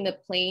tipping the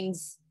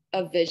planes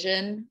of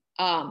vision.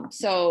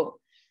 So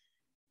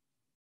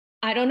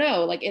I don't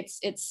know, like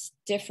it's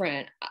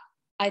different.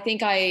 I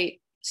think I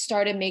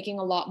started making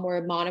a lot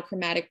more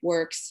monochromatic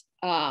works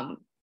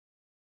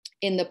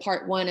in the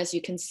part one, as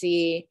you can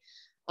see,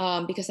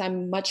 because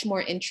I'm much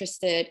more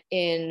interested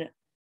in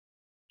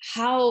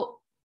how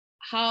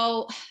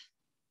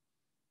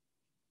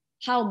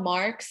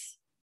marks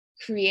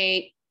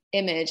create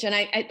image. And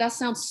I that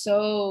sounds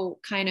so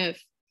kind of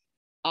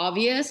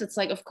obvious. It's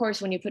like, of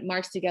course, when you put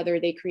marks together,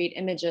 they create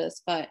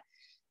images, but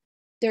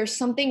there's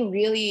something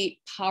really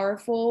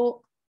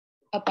powerful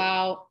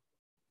about,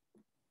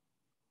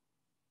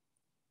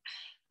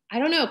 I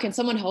don't know, can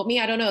someone help me?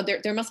 I don't know,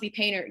 there must be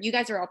painter. You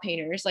guys are all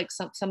painters, like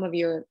some of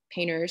your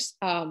painters.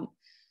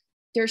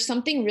 There's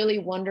something really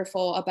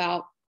wonderful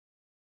about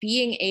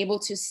being able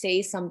to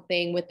say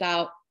something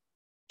without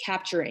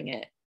capturing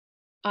it.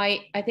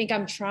 I think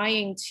I'm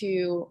trying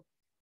to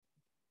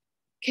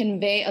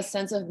convey a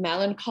sense of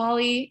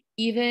melancholy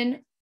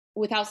even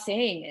without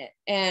saying it.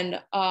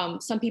 And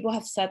some people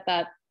have said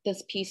that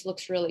this piece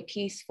looks really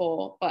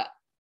peaceful, but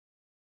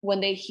when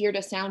they hear the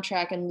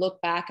soundtrack and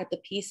look back at the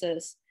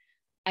pieces,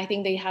 I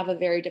think they have a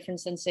very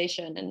different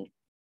sensation.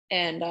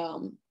 And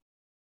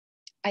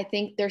I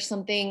think there's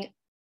something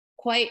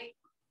quite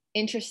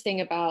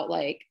interesting about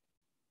like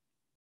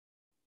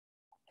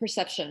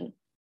perception,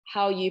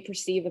 how you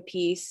perceive a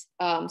piece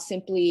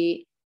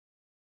simply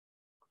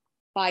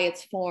by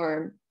its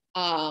form,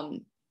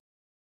 and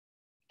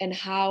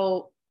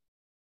how,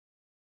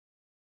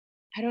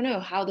 I don't know,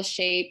 how the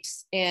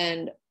shapes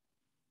and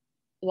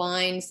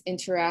lines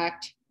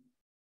interact.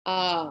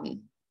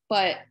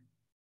 But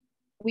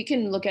we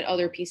can look at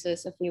other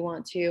pieces if we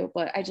want to,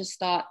 but I just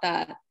thought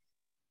that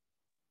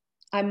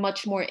I'm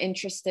much more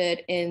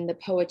interested in the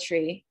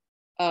poetry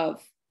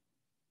of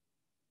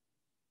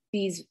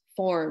these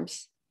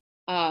forms.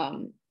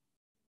 And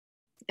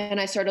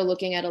I started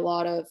looking at a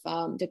lot of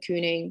de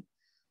Kooning,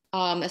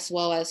 as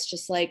well as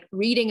just like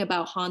reading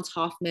about Hans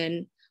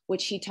Hofmann,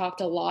 which he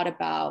talked a lot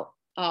about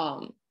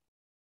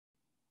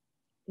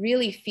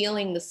really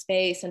feeling the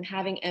space and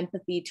having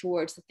empathy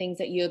towards the things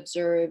that you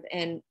observe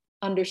and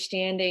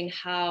understanding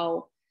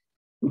how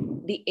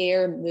the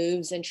air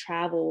moves and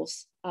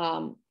travels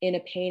in a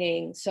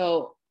painting.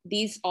 So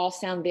these all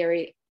sound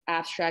very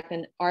abstract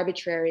and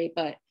arbitrary,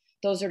 but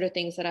those are the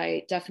things that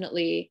I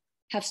definitely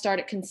have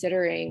started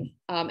considering.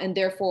 And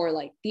therefore,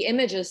 like, the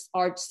images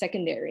are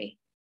secondary.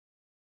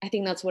 I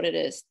think that's what it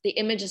is. The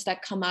images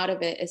that come out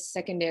of it is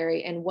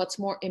secondary. And what's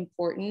more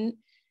important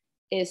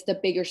is the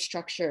bigger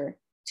structure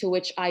to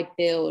which I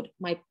build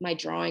my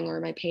drawing or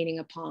my painting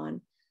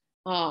upon.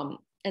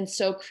 And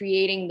so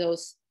creating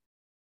those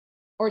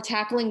or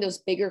tackling those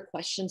bigger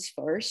questions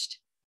first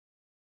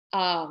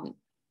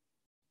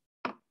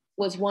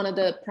was one of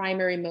the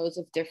primary modes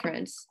of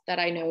difference that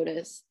I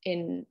noticed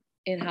in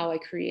how I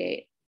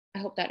create. I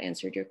hope that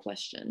answered your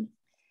question.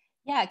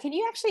 Yeah, can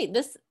you actually,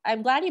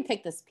 I'm glad you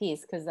picked this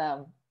piece because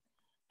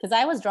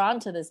I was drawn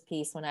to this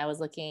piece when I was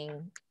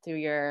looking through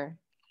your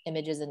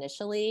images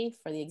initially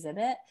for the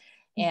exhibit.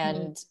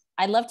 And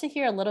I'd love to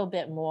hear a little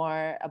bit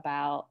more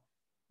about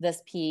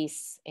this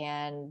piece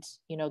and,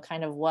 you know,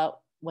 kind of what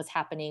was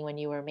happening when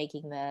you were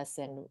making this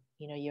and,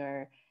 you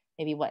know,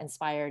 maybe what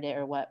inspired it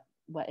or what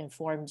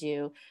informed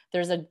you.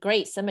 There's a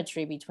great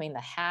symmetry between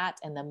the hat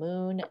and the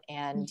moon,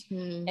 and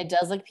it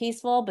does look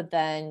peaceful, but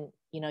then,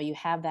 you know, you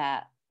have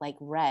that like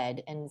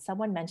red, and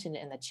someone mentioned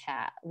it in the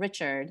chat,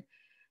 Richard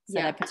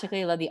said, I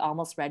particularly love the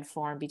almost red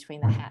form between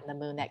the hat and the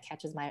moon that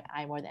catches my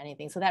eye more than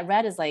anything. So that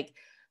red is like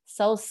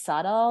so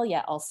subtle,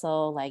 yet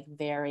also like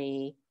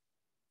very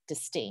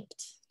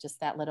distinct, just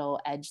that little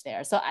edge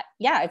there. So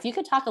yeah, if you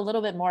could talk a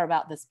little bit more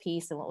about this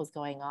piece and what was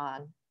going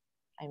on,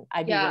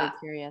 I'd be really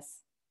curious.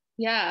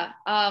 Yeah,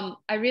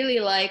 I really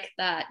like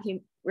that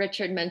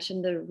Richard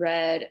mentioned the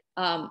red,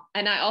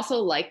 and I also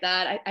like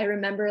that. I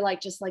remember like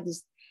just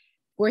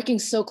working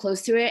so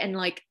close to it and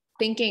like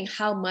thinking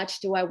how much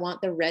do I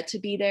want the red to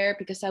be there,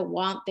 because I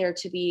want there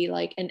to be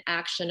like an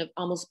action of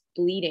almost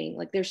bleeding,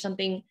 like there's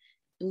something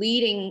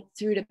bleeding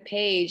through the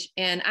page.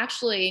 And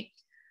actually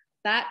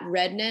that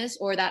redness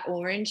or that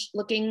orange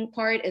looking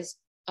part is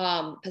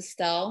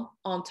pastel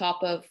on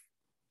top of,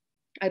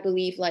 I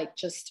believe, like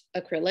just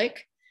acrylic.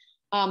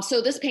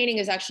 So this painting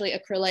is actually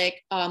acrylic,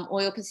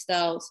 oil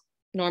pastels,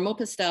 normal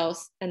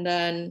pastels, and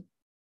then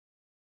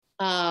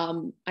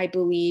I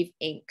believe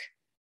ink.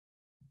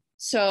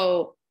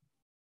 So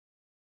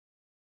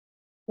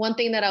one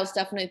thing that I was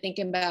definitely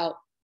thinking about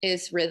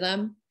is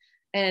rhythm.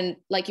 And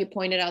like you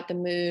pointed out, the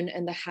moon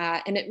and the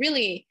hat. And it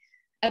really,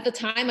 at the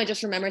time, I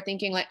just remember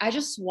thinking like, I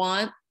just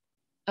want,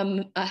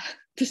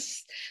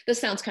 this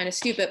sounds kind of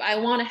stupid. I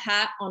want a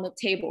hat on the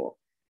table.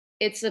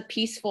 It's a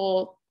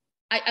peaceful,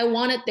 I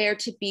want it there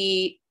to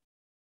be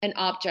an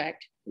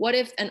object. What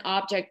if an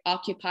object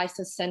occupies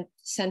the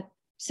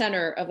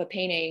center of a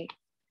painting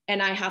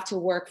and I have to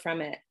work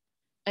from it?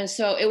 And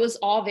so it was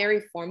all very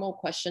formal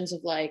questions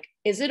of like,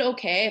 is it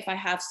okay if I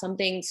have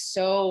something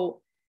so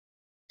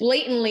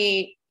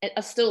blatantly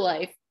a still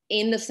life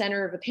in the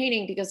center of a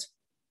painting? Because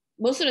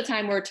most of the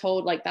time we're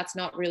told like, that's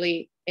not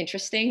really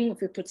interesting. If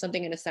we put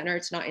something in the center,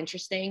 it's not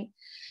interesting.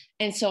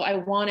 And so I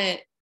wanted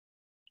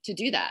to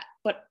do that,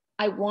 but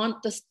I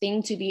want this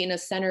thing to be in a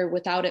center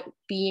without it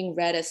being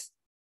read as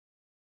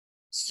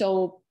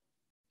so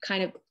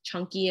kind of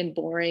chunky and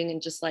boring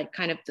and just like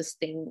kind of this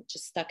thing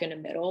just stuck in the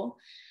middle.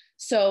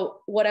 So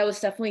what I was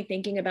definitely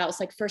thinking about is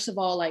like, first of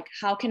all, like,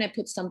 how can I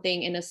put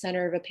something in the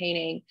center of a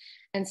painting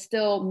and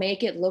still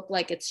make it look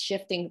like it's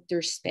shifting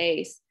through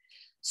space?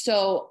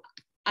 So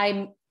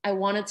I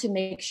wanted to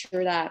make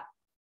sure that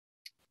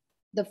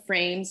the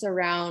frames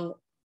around,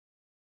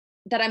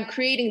 that I'm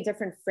creating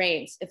different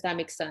frames, if that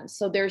makes sense.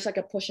 So there's like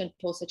a push and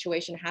pull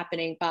situation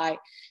happening by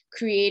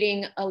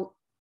creating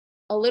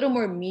a little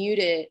more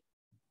muted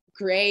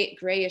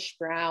grayish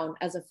brown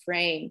as a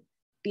frame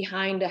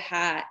behind a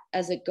hat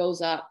as it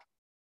goes up,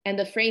 and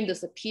the frame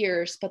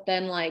disappears. But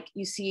then like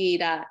you see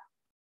that,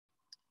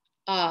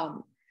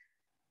 I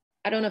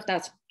don't know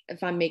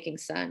if I'm making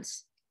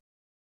sense.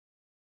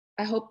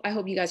 I hope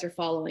you guys are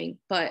following,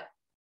 but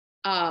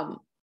I'm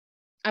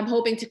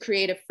hoping to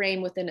create a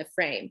frame within a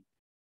frame,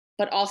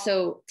 but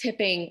also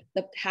tipping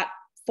the hat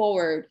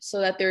forward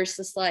so that there's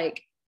this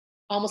like,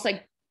 almost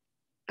like,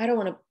 I don't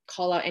want to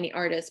call out any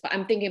artist, but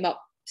I'm thinking about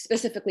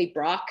specifically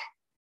Brock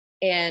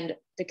and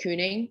de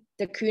Kooning.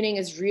 De Kooning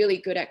is really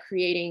good at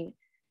creating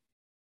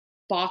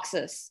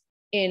boxes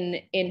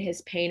in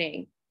his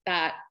painting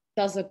that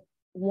does a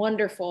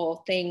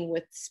wonderful thing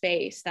with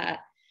space, that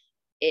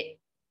it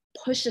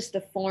pushes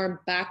the form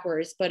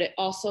backwards, but it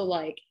also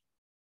like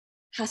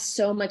has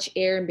so much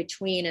air in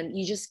between, and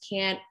you just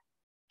can't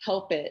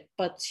help it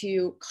but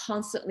to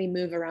constantly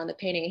move around the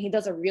painting. And he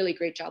does a really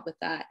great job with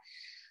that.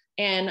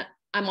 And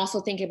I'm also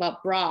thinking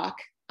about Brock,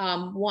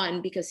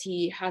 one, because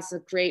he has a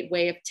great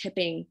way of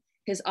tipping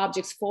his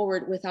objects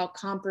forward without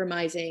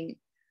compromising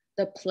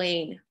the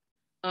plane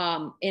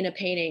in a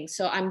painting.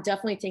 So I'm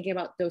definitely thinking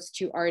about those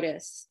two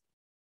artists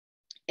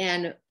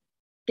and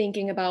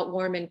thinking about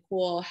warm and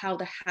cool, how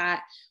the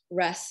hat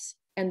rests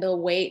and the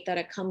weight that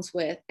it comes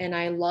with. And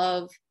I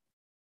love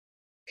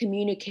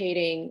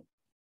communicating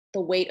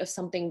the weight of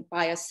something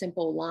by a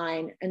simple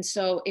line. And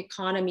so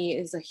economy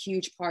is a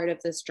huge part of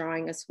this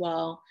drawing as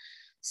well.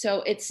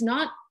 So it's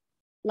not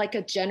like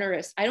a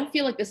generous, I don't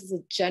feel like this is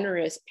a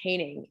generous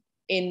painting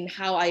in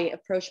how I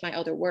approach my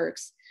other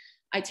works.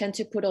 I tend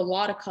to put a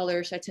lot of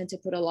colors, I tend to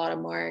put a lot of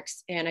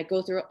marks, and I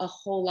go through a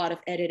whole lot of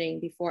editing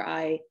before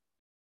I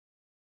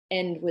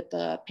end with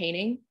the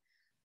painting.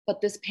 But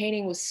this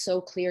painting was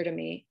so clear to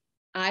me.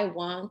 I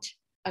want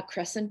a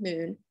crescent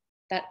moon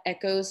that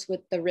echoes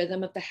with the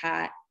rhythm of the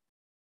hat.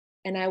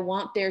 And I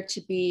want there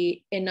to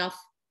be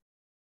enough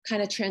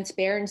kind of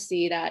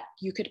transparency that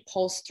you could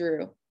pulse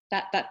through,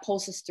 that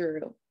pulses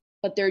through.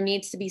 But there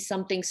needs to be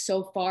something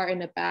so far in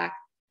the back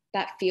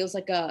that feels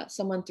like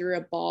someone threw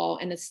a ball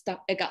and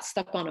it got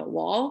stuck on a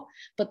wall,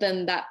 but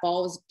then that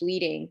ball is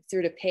bleeding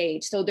through the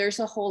page. So there's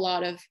a whole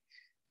lot of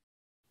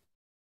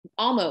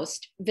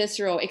almost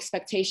visceral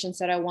expectations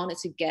that I wanted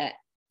to get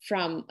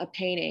from a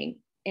painting,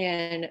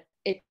 and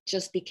it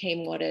just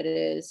became what it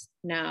is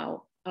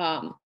now.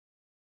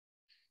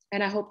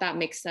 And I hope that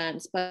makes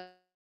sense. But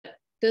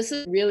this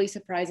is really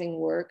surprising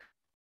work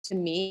to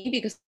me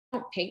because I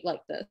don't paint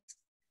like this.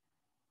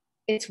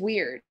 It's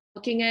weird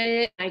looking at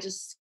it. I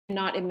just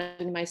cannot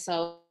imagine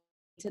myself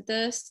to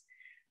this.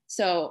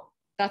 So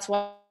that's why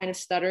I'm kind of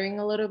stuttering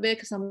a little bit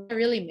because I'm going to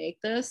really make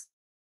this.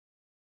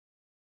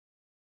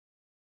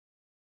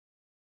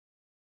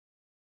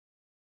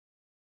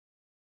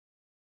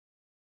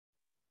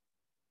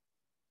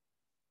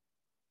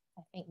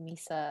 I think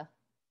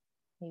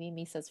maybe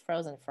Misa's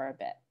frozen for a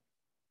bit.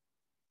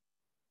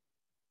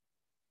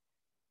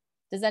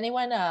 Does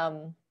anyone,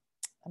 I'm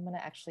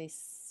gonna actually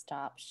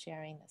stop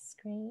sharing the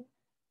screen.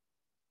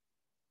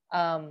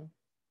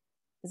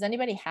 Does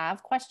anybody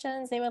have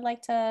questions they would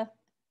like to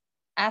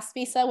ask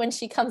Misa when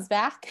she comes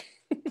back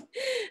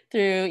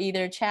through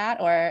either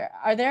chat, or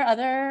are there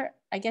other,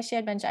 I guess she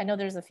had mentioned, I know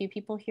there's a few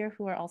people here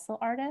who are also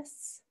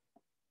artists,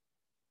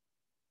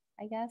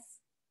 I guess.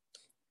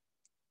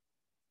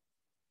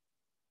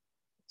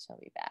 She'll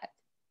be back.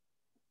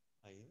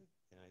 May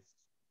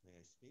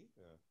I speak?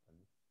 Or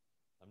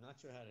I'm not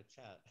sure how to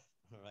chat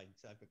or I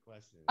type a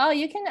question. Oh,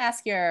 you can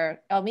ask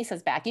your, oh,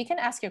 Misa's back. You can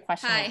ask your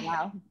question Hi. as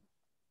well.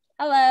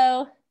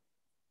 Hello.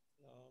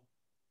 Hello.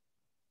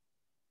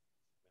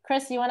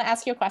 Chris, you want to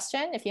ask your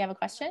question if you have a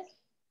question?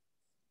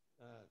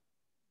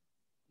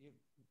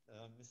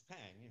 Ms.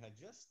 Pang, you had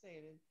just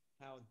stated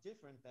how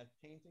different that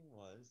painting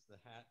was, the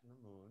hat and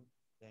the moon,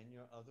 than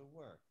your other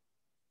work.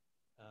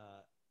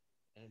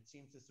 And it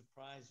seemed to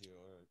surprise you,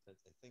 or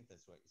I think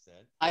that's what you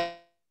said.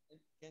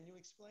 Can you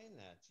explain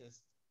that?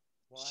 Just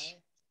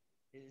why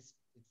it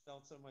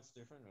felt so much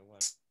different, or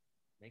what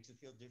makes it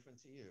feel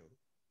different to you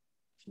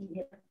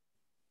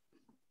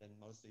than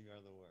most of your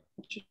other work?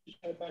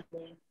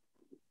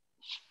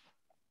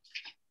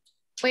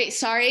 Wait,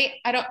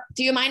 sorry.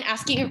 Do you mind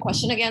asking your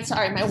question again?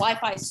 Sorry, my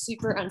Wi-Fi is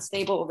super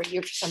unstable over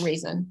here for some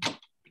reason. Are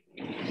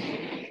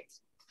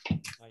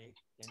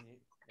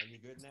you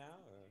good now?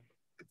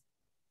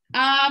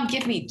 Or?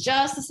 Give me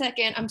just a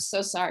second. I'm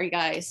so sorry,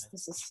 guys.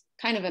 This is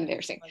kind of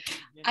embarrassing.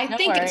 I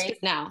think it's good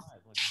now.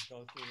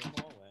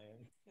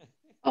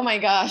 Oh my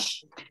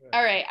gosh.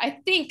 All right. I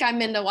think I'm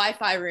in the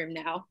Wi-Fi room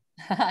now.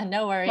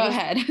 No worries. Go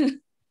ahead.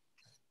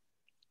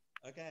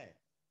 Okay.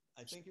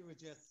 I think you were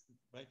just,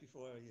 right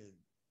before you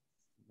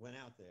went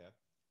out there,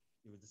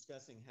 you were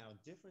discussing how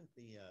different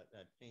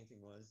that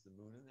painting was, the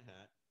moon and the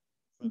hat,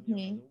 from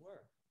your other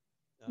work.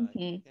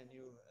 Can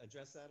you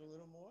address that a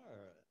little more,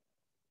 or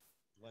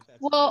what that's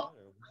about,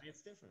 or why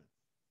it's different?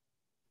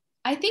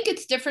 I think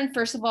it's different,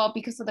 first of all,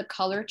 because of the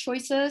color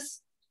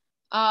choices.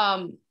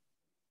 I'm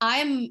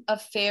a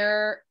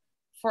fair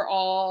for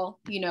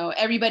all,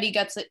 everybody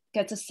gets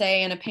a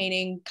say in a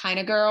painting kind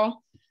of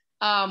girl,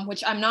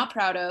 which I'm not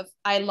proud of.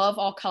 I love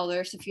all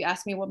colors. If you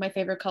ask me what my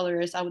favorite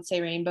color is, I would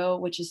say rainbow,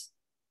 which is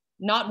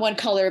not one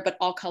color, but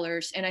all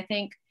colors. And I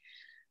think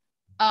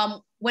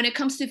when it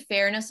comes to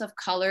fairness of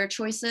color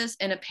choices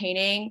in a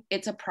painting,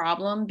 it's a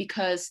problem,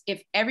 because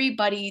if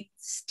everybody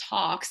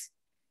talks,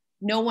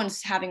 no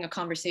one's having a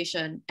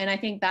conversation. And I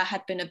think that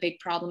had been a big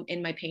problem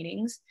in my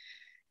paintings.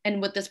 And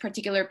with this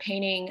particular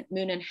painting,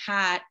 Moon and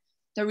Hat,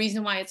 the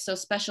reason why it's so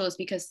special is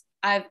because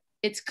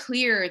it's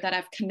clear that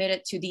I've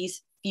committed to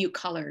these few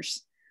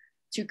colors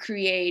to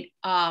create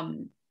a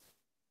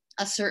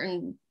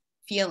certain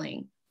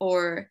feeling,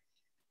 or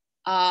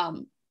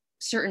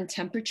certain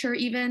temperature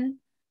even.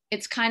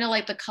 It's kind of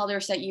like the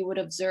colors that you would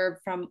observe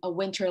from a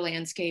winter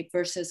landscape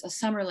versus a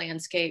summer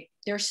landscape.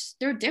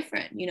 They're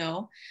different,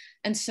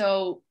 And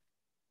so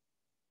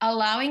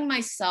allowing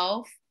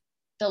myself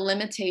the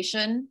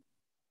limitation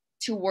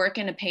to work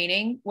in a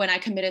painting, when I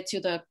committed to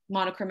the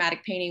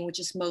monochromatic painting, which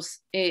is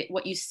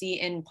what you see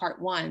in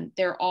part 1,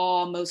 they're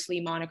all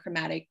mostly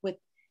monochromatic, with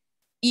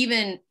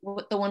even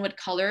the one with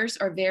colors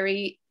are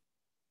very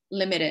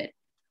limited.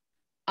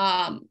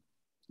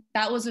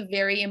 That was a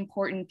very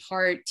important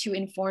part to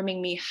informing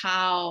me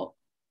how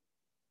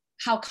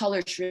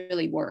colors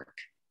really work.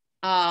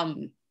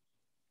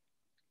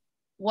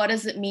 What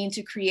does it mean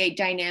to create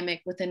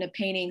dynamic within a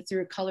painting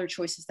through color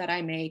choices that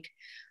I make?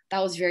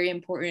 That was very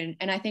important.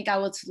 And I think I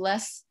was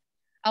less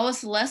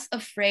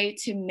afraid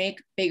to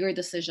make bigger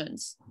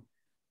decisions.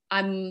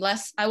 I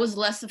was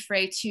less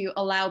afraid to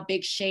allow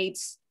big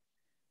shapes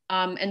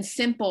and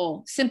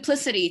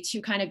simplicity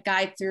to kind of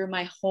guide through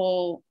my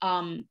whole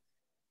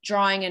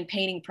drawing and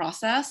painting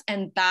process.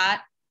 And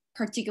that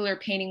particular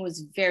painting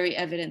was very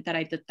evident that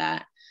I did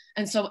that.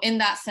 And so in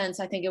that sense,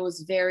 I think it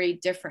was very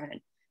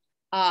different.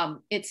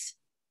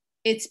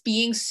 It's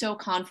being so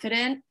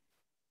confident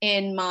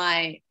in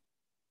my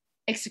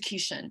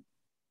execution,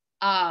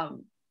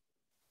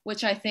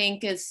 which I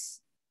think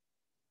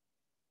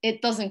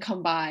it doesn't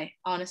come by,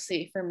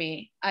 honestly, for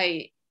me.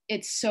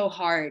 It's so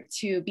hard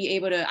to be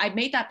able to, I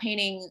made that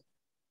painting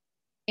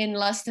in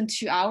less than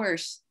 2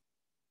 hours,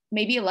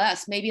 maybe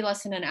less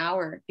than an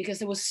hour,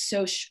 because I was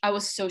so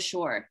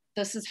sure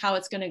this is how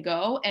it's going to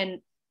go.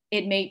 And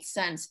it made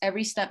sense.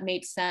 Every step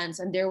made sense.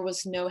 And there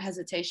was no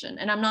hesitation.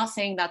 And I'm not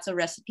saying that's a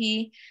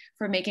recipe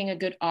for making a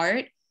good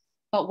art,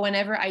 but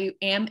whenever I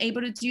am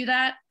able to do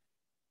that,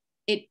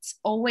 it's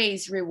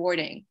always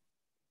rewarding.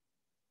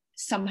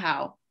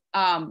 somehow.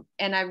 And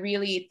I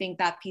really think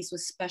that piece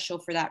was special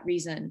for that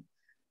reason.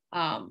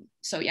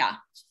 So yeah.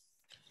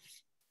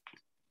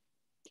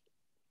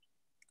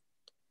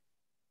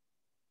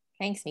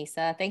 Thanks,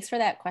 Misa. Thanks for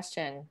that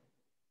question,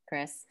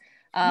 Chris.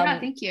 Yeah,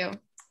 thank you.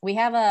 We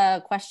have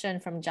a question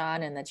from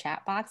John in the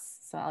chat box,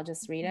 so I'll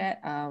just read it.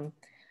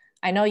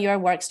 I know your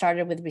work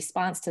started with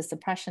response to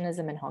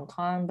suppressionism in Hong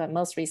Kong, but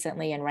most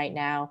recently and right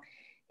now,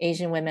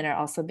 Asian women are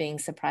also being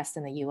suppressed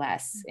in the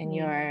US. In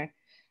your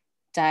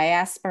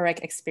diasporic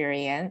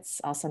experience,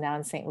 also now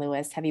in St.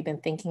 Louis, have you been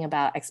thinking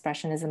about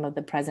expressionism of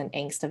the present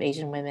angst of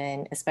Asian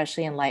women,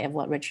 especially in light of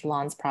what Richard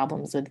Lon's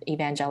problems with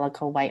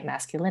evangelical white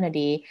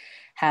masculinity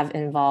have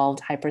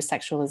involved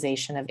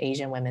hypersexualization of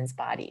Asian women's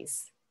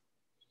bodies?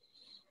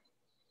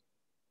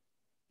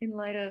 In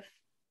light of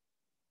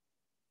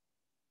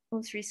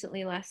most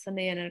recently last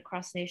Sunday and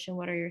across the nation,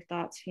 what are your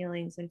thoughts,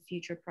 feelings, and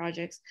future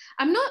projects?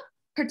 I'm not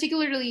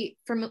particularly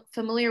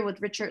familiar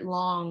with Richard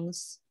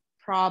Long's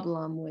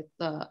problem with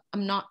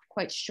I'm not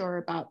quite sure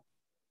about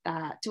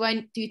that. Do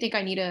you think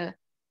I need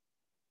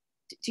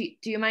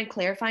do you mind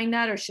clarifying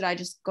that, or should I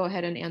just go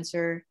ahead and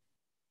answer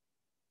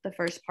the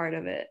first part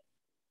of it?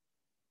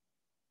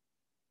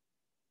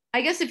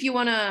 I guess if you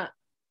want to,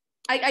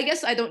 I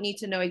guess I don't need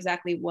to know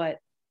exactly what.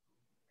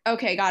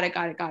 Okay, got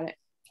it.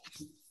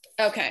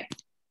 Okay.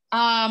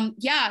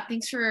 Yeah,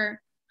 thanks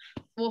for,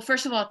 well,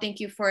 first of all, thank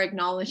you for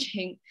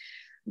acknowledging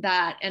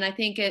that. And I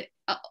think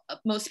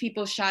most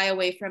people shy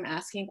away from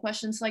asking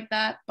questions like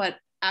that, but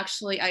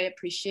actually I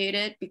appreciate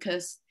it,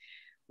 because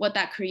what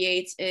that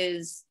creates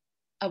is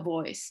a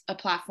voice, a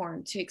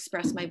platform to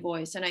express my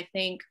voice. And I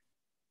think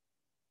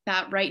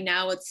that right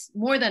now it's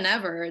more than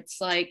ever, it's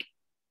like,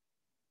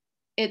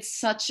 it's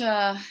such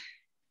a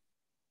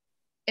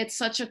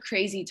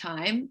crazy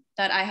time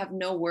that I have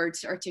no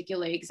words to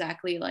articulate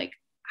exactly like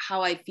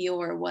how I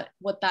feel or what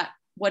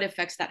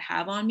effects that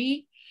have on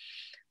me.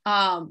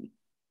 Hold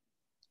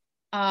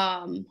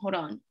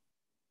on.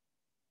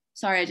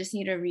 Sorry, I just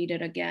need to read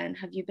it again.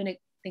 Have you been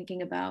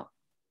thinking about?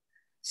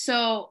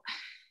 So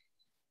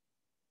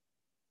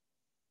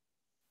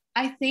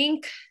I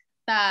think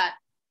that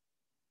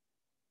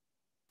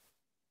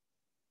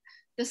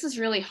this is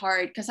really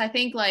hard, because I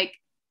think like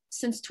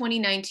since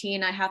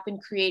 2019, I have been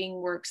creating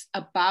works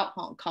about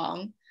Hong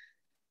Kong.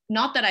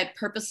 Not that I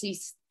purposely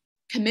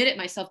committed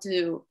myself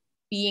to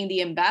being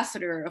the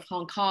ambassador of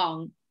Hong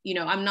Kong. You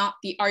know, I'm not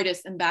the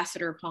artist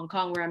ambassador of Hong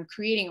Kong where I'm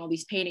creating all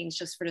these paintings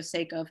just for the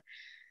sake of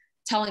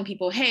telling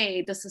people,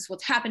 hey, this is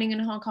what's happening in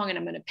Hong Kong and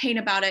I'm going to paint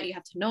about it. You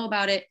have to know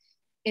about it.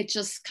 It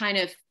just kind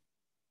of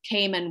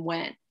came and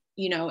went.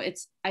 You know,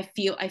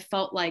 I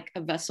felt like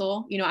a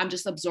vessel, you know, I'm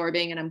just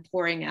absorbing and I'm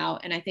pouring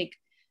out. And I think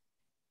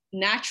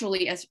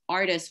naturally as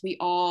artists, we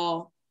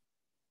all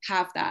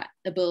have that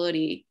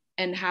ability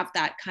and have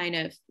that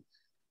kind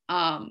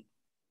of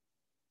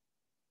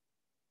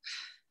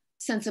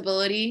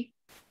sensibility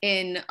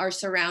in our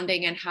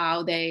surrounding and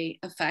how they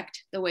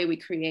affect the way we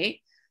create.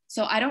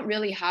 So I don't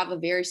really have a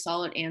very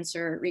solid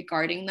answer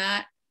regarding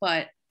that,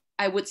 but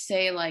I would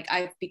say like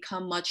I've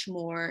become much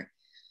more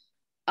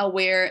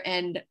aware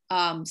and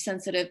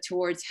sensitive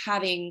towards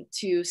having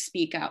to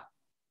speak out.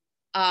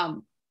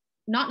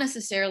 Not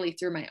necessarily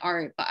through my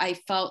art, but I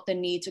felt the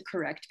need to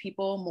correct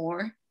people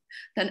more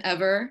than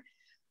ever,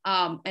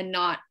 and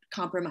not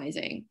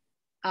compromising,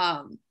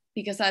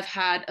 because I've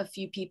had a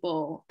few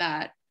people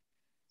that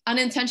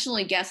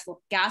unintentionally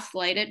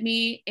gaslighted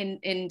me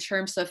in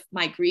terms of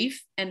my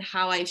grief and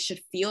how I should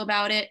feel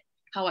about it,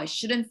 how I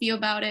shouldn't feel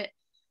about it,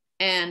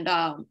 and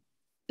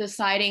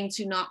deciding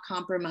to not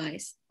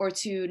compromise or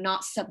to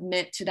not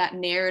submit to that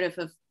narrative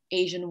of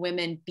Asian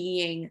women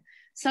being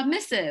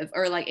submissive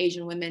or like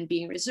Asian women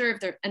being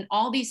reserved, and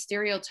all these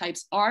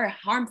stereotypes are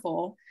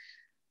harmful,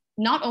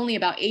 not only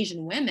about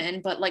Asian women,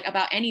 but like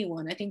about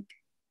anyone. I think,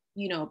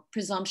 you know,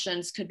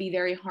 presumptions could be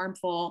very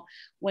harmful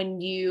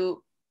when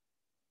you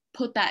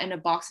put that in a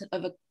box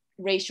of a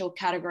racial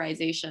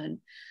categorization.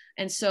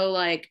 And so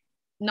like,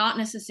 not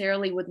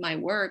necessarily with my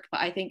work,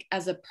 but I think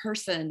as a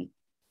person,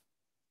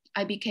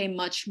 I became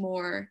much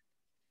more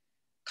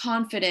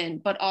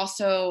confident, but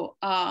also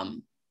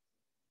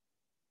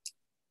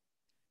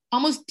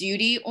almost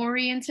duty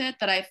oriented,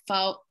 that I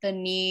felt the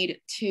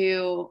need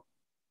to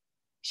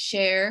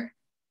share,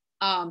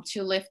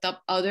 to lift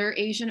up other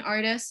Asian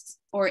artists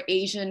or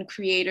Asian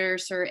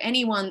creators or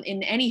anyone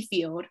in any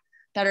field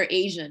that are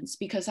Asians,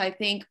 because I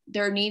think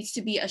there needs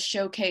to be a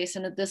showcase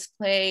and a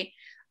display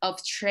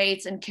of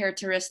traits and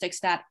characteristics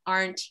that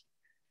aren't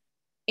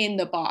in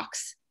the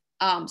box.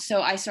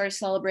 So I started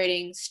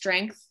celebrating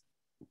strength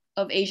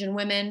of Asian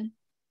women,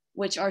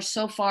 which are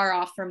so far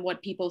off from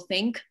what people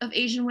think of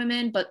Asian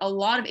women, but a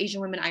lot of Asian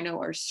women I know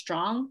are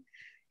strong.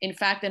 In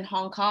fact, in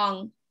Hong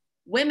Kong,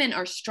 women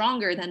are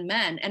stronger than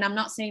men. And I'm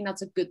not saying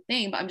that's a good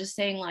thing, but I'm just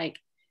saying like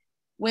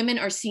women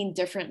are seen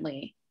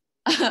differently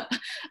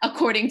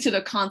according to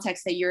the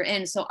context that you're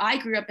in. So I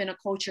grew up in a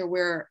culture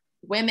where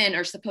women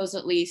are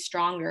supposedly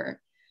stronger,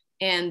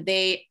 and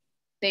they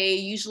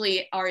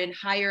usually are in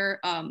higher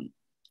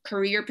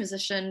career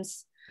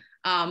positions.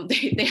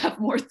 they have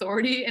more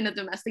authority in a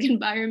domestic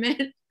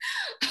environment.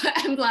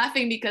 I'm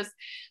laughing because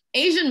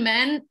Asian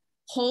men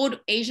hold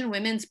Asian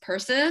women's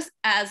purses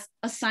as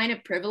a sign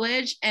of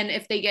privilege. And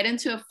if they get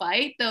into a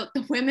fight, the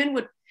women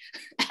would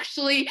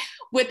actually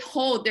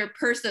withhold their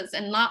purses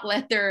and not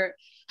let their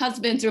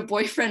husbands or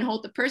boyfriend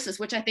hold the purses,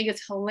 which I think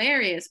is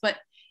hilarious. But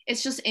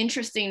it's just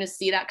interesting to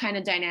see that kind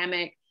of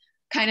dynamic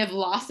kind of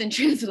lost in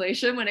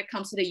translation when it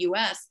comes to the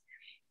US.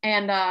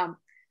 And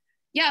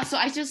yeah, so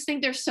I just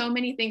think there's so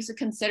many things to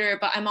consider,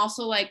 but I'm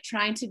also like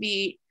trying to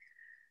be,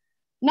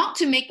 not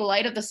to make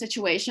light of the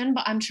situation,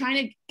 but I'm trying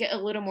to get a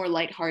little more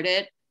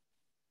lighthearted,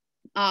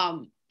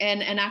 and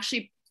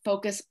actually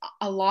focus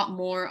a lot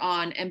more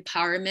on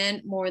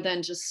empowerment more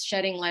than just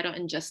shedding light on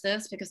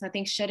injustice, because I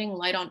think shedding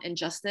light on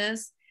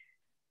injustice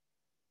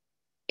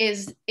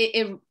is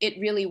it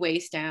really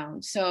weighs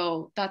down.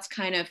 So that's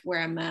kind of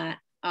where I'm at.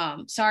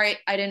 Sorry,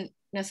 I didn't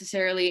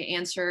necessarily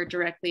answer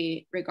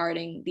directly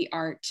regarding the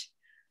art,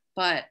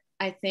 but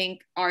I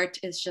think art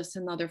is just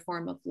another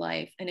form of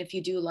life. And if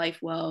you do life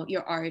well,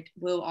 your art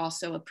will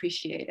also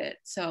appreciate it.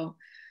 So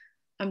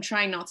I'm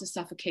trying not to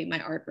suffocate my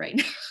art right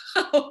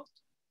now.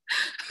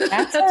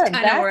 That's kind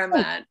of where I'm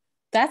at.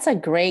 That's a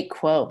great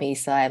quote,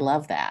 Misa. I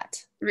love that.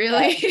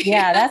 Really?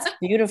 Yeah, that's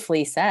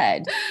beautifully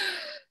said.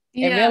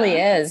 It really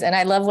is. And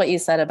I love what you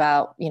said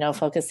about,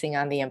 focusing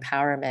on the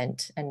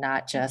empowerment and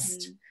not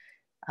just,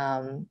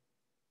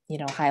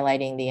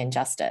 highlighting the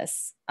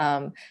injustice.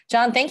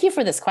 John, thank you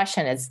for this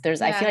question. I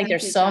feel like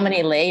there's so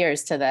many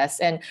layers to this,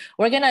 and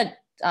we're going to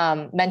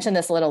mention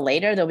this a little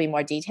later. There'll be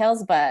more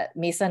details, but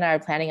Misa and I are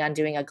planning on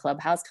doing a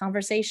Clubhouse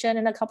conversation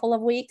in a couple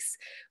of weeks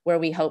where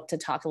we hope to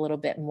talk a little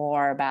bit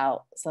more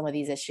about some of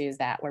these issues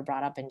that were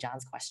brought up in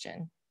John's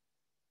question.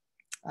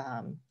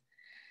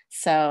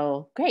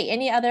 So great.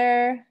 Any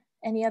other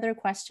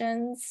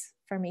questions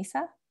for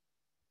Misa?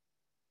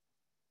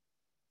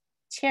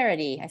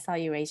 Charity, I saw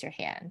you raise your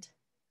hand.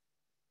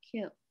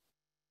 Cute.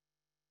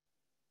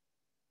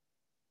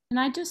 Can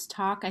I just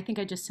talk? I think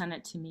I just sent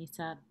it to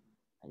Misa.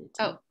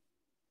 Talk,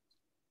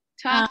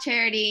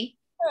 Charity.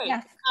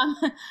 Yes.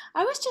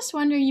 I was just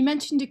wondering, you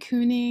mentioned de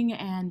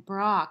Kooning and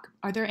Brock.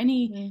 Are there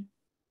any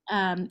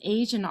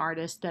Asian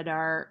artists that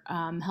are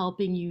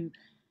helping you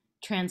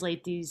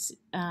translate these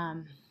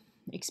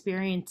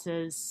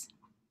experiences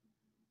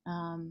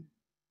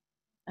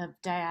of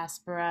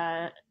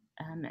diaspora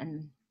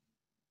and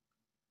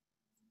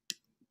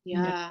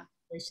that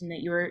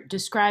you were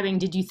describing?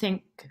 Did you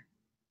think,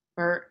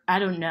 or I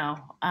don't know,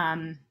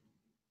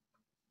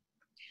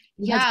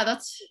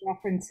 that's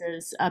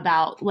references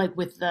about like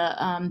with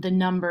the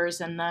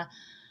numbers and the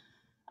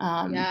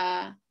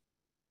if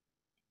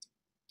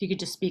you could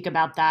just speak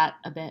about that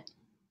a bit.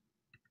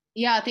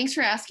 Yeah, thanks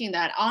for asking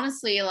that.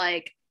 Honestly,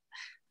 like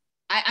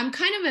I'm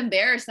kind of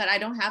embarrassed that I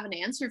don't have an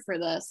answer for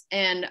this.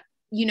 And,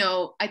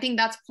 I think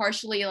that's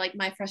partially like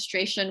my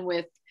frustration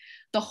with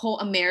the whole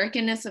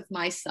Americanness of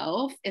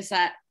myself, is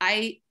that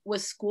I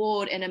was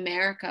schooled in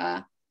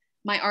America.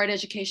 My art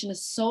education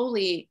is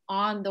solely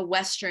on the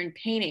Western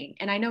painting,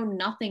 and I know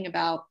nothing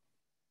about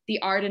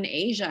the art in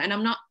Asia. And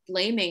I'm not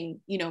blaming,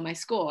 my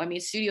school. I mean,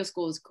 studio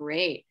school is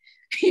great.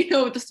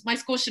 My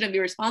school shouldn't be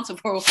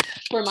responsible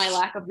for my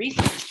lack of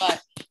research.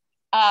 But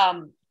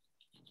to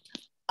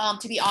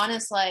be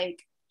honest,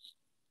 like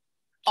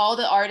all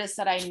the artists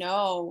that I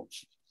know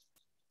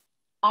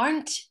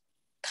aren't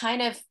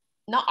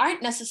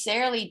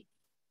necessarily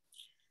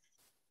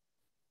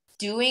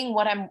doing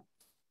what I'm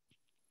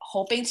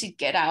hoping to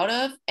get out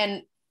of.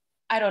 And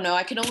I don't know,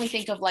 I can only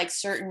think of like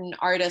certain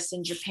artists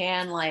in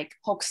Japan, like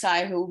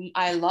Hokusai, who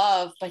I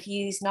love, but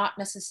he's not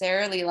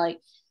necessarily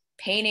like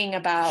painting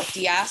about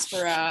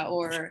diaspora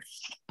or,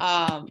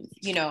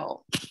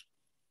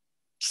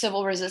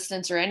 civil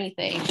resistance or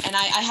anything. And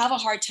I have a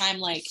hard time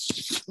like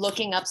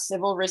looking up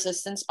civil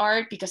resistance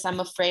art because I'm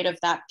afraid of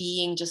that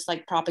being just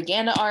like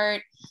propaganda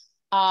art.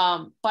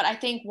 But I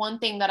think one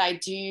thing that I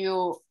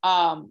do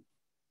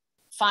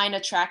find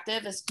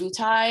attractive is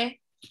Gutai.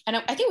 And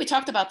I think we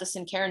talked about this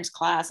in Karen's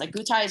class. Like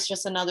Gutai is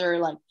just another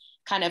like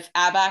kind of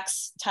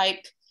abax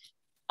type,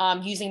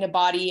 using the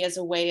body as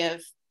a way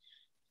of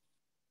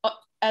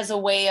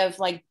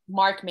like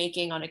mark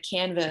making on a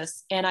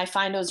canvas. And I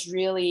find those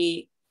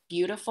really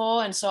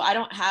beautiful. And so I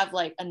don't have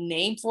like a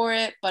name for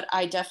it, but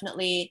I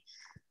definitely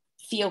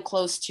feel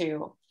close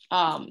to,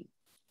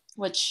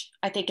 which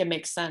I think it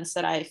makes sense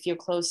that I feel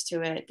close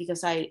to it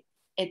because I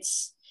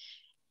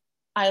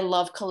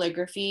love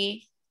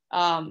calligraphy.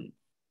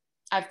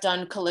 I've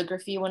done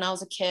calligraphy when I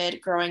was a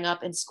kid. Growing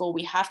up in school,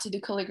 we have to do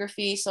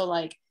calligraphy. So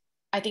like,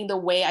 I think the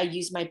way I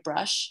use my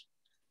brush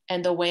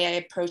and the way I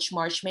approach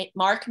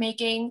mark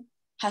making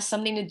has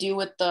something to do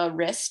with the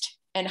wrist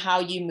and how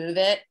you move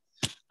it.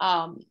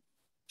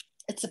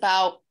 It's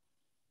about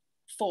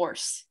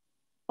force,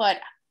 but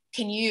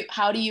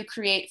how do you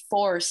create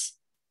force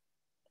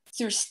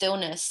through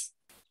stillness?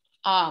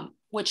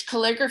 Which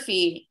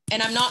calligraphy,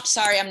 and I'm not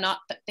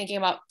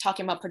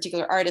talking about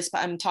particular artists,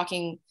 but I'm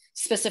talking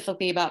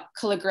specifically about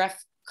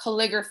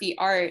calligraphy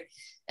art,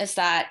 is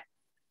that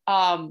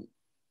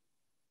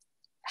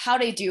how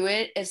they do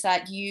it is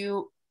that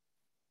you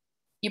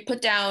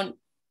put down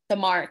the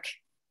mark,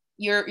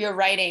 you're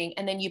writing,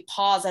 and then you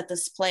pause at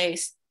this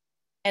place.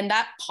 And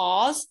that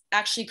pause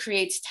actually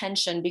creates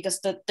tension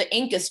because the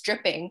ink is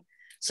dripping.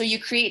 So you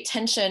create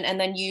tension and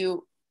then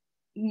you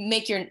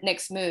make your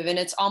next move. And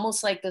it's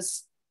almost like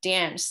this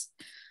dance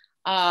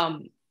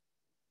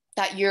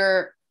that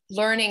you're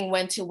learning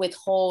when to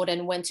withhold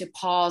and when to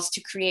pause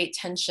to create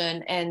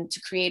tension and to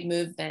create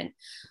movement.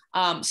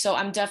 So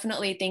I'm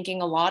definitely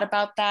thinking a lot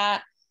about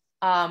that.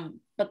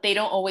 But they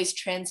don't always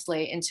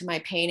translate into my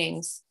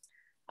paintings,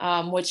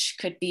 which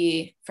could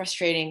be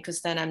frustrating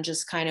because then I'm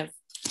just kind of,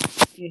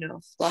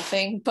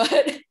 fluffing.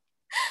 But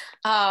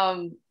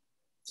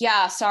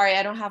yeah, sorry,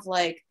 I don't have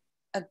like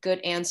a good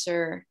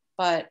answer,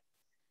 but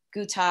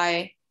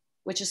Gutai,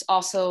 which is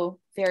also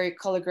very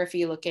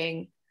calligraphy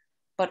looking,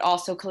 but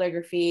also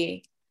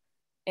calligraphy,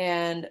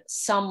 and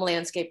some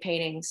landscape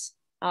paintings,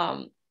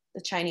 the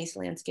Chinese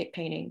landscape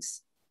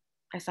paintings.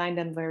 I find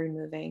them very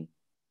moving.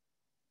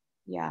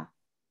 Yeah.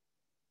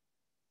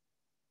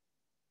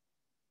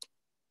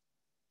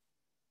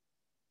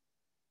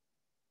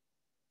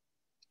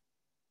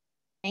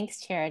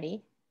 Thanks,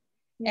 Charity.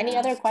 Yeah. Any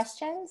other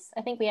questions?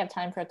 I think we have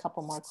time for a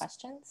couple more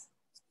questions.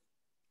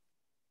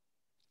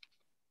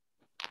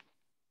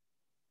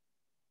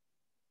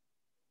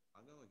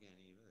 I'll go again,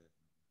 Eva.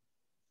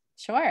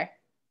 Sure.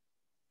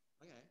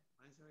 Okay,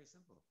 mine's very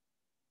simple.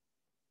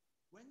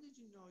 When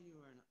did you know you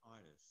were an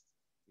artist?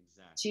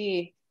 Exactly.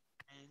 Gee.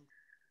 And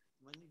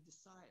when you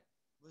decided,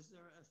 was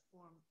there a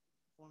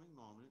forming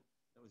moment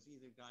that was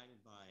either guided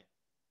by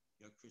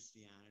your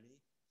Christianity,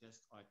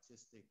 just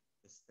artistic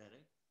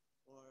aesthetic,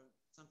 or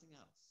something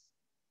else?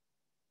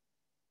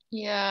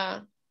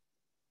 Yeah.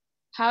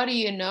 How do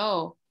you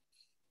know?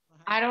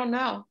 I don't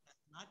know.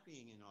 Not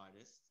being an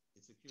artist,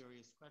 it's a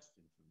curious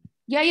question for me.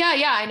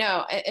 Yeah, I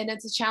know. And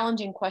it's a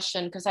challenging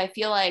question because I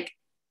feel like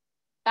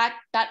that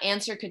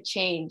answer could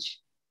change.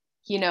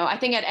 I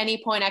think at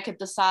any point I could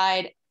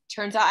decide,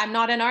 turns out I'm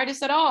not an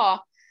artist at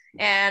all.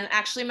 And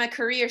actually my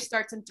career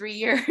starts in 3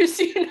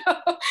 years,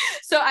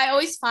 So I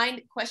always find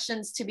those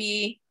questions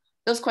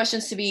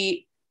to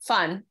be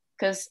fun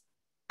because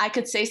I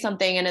could say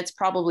something and it's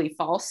probably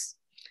false.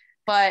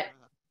 But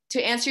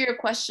to answer your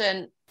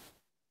question,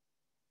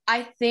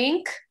 I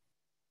think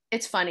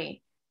it's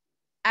funny.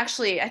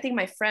 Actually, I think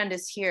my friend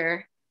is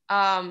here.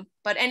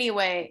 But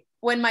anyway,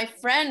 when my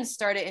friends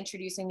started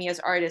introducing me as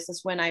artists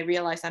is when I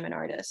realized I'm an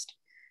artist.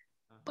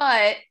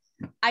 But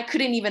I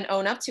couldn't even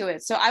own up to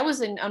it. So I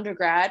was in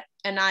undergrad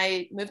and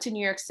I moved to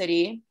New York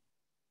City,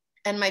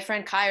 and my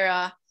friend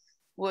Kyra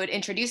would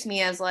introduce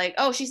me as like,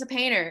 oh, she's a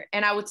painter.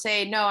 And I would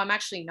say, no, I'm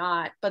actually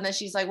not. But then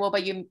she's like, well,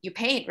 but you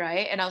paint,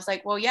 right? And I was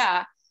like, well,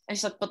 yeah. And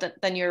she's like, but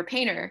then you're a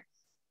painter.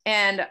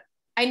 And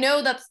I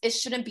know that it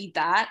shouldn't be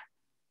that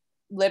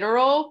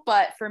literal,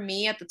 but for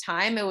me at the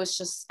time, it was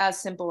just as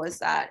simple as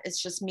that.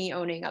 It's just me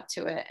owning up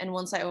to it. And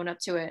once I own up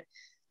to it,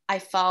 I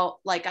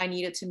felt like I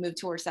needed to move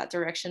towards that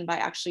direction by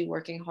actually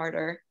working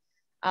harder.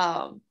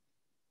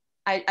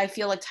 I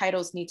feel like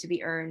titles need to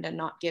be earned and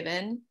not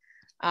given.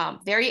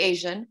 Very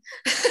Asian.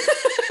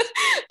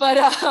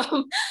 But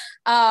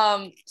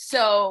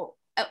so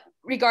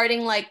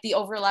regarding like the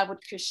overlap with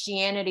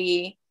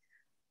Christianity,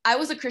 I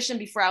was a Christian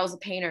before I was a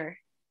painter.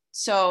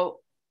 So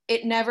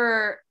it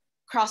never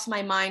crossed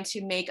my mind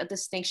to make a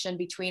distinction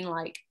between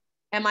like,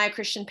 am I a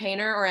Christian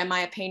painter or am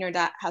I a painter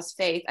that has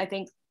faith? I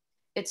think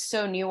it's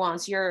so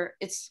nuanced.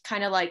 It's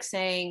kind of like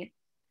saying,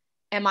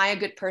 am I a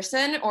good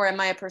person or am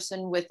I a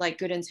person with like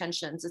good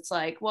intentions? It's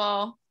like,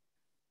 well,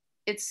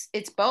 it's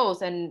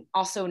both and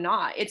also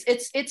not.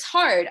 It's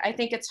hard. I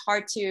think it's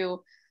hard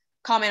to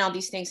comment on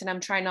these things, and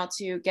I'm trying not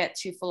to get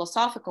too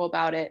philosophical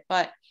about it.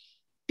 But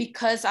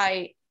because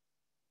I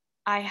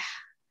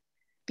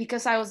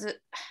was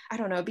I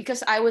don't know,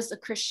 because I was a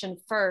Christian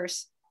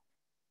first,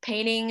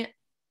 painting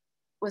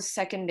was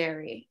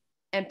secondary,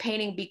 and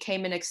painting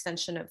became an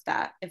extension of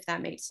that, if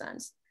that made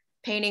sense.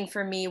 Painting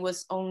for me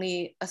was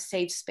only a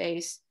safe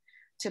space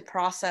to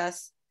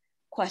process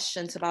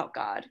questions about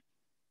God.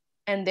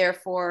 And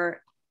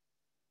therefore,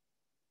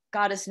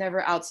 God is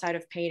never outside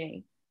of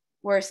painting.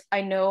 Whereas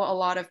I know a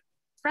lot of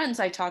friends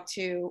I talk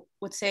to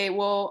would say,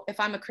 well, if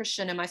I'm a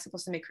Christian, am I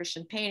supposed to make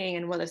Christian painting?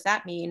 And what does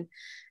that mean?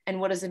 And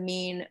what does it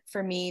mean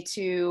for me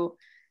to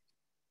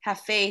have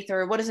faith?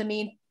 Or what does it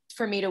mean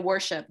for me to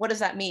worship? What does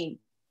that mean?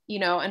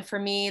 And for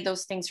me,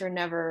 those things are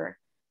never,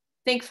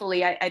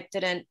 thankfully, I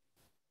didn't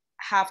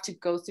have to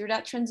go through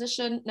that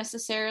transition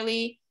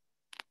necessarily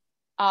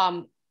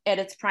at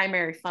its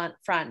primary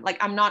front. Like,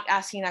 I'm not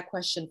asking that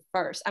question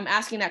first. I'm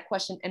asking that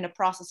question in the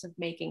process of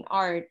making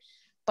art.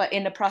 But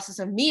in the process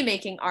of me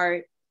making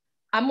art,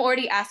 I'm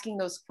already asking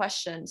those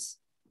questions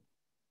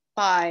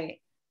by,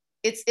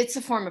 it's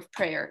a form of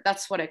prayer.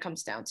 That's what it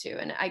comes down to.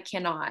 And I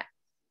cannot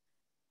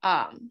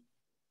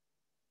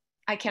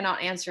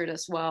answer it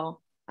as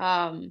well.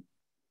 And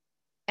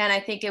I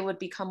think it would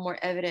become more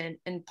evident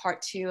in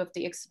part 2 of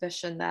the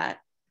exhibition that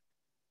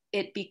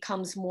it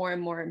becomes more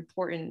and more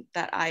important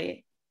that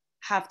I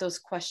have those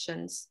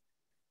questions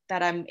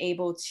that I'm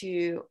able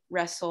to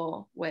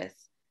wrestle with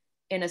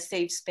in a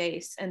safe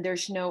space. And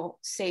there's no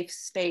safe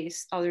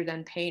space other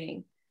than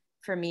painting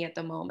for me at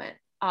the moment.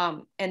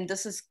 And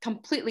this is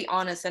completely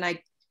honest. And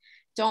I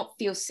don't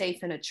feel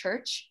safe in a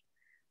church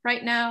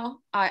right now.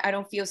 I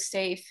don't feel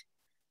safe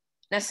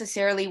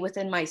necessarily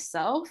within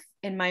myself,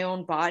 in my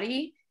own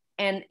body.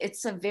 And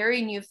it's a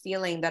very new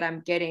feeling that I'm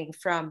getting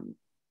from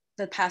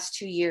the past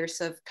 2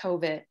 years of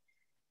COVID,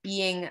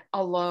 being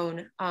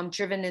alone,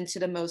 driven into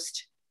the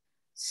most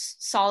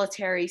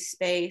solitary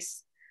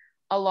space,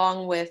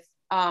 along with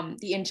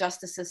the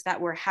injustices that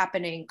were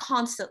happening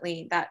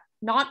constantly, that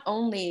not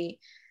only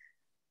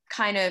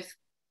kind of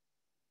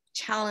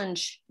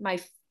challenge my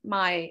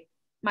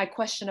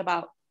question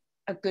about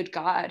a good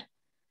God,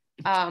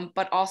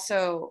 but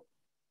also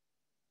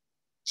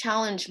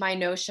challenge my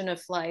notion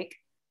of like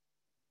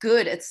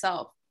good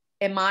itself.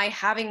 Am I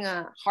having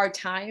a hard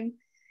time?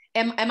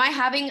 Am I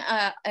having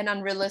an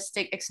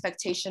unrealistic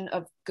expectation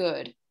of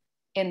good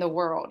in the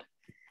world?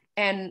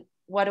 And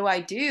what do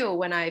I do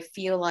when I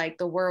feel like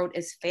the world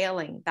is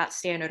failing that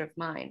standard of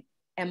mine?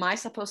 Am I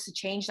supposed to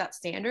change that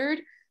standard?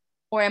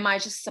 Or am I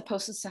just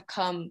supposed to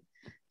succumb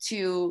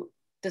to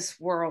this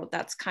world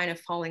that's kind of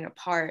falling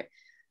apart?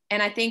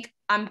 And I think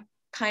I'm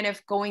kind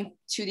of going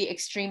to the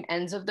extreme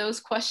ends of those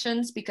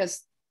questions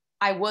because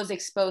I was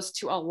exposed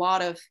to a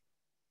lot of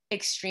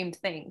extreme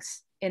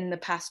things in the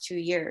past 2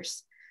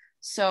 years.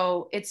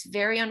 So it's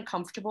very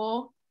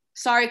uncomfortable.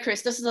 Sorry,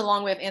 Chris, this is a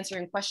long way of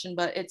answering a question,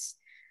 but it's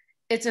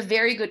a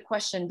very good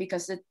question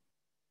because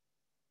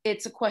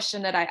it's a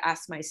question that I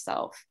ask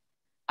myself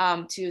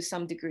to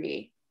some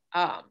degree.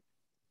 Yeah,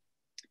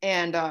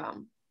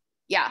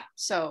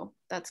 so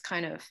that's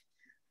kind of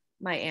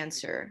my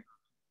answer.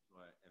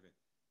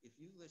 If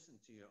you listen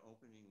to your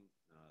opening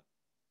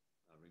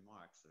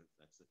remarks,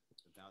 that's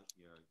about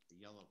the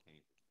yellow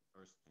paint, the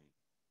first paint,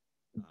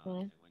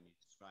 and when you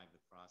describe the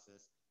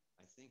process,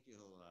 I think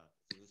you'll,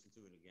 if you listen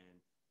to it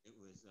again, it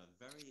was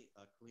very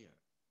clear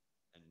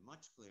and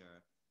much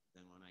clearer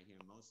than when I hear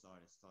most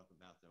artists talk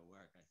about their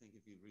work. I think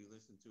if you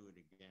re-listen to it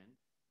again,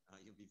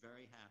 you'll be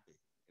very happy.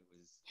 It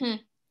was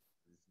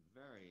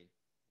very,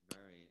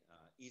 very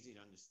easy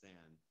to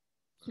understand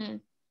for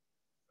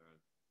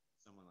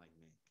someone like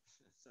me.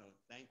 So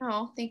thank you.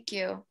 Oh, thank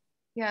you.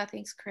 Yeah,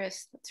 thanks,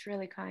 Chris. That's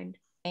really kind.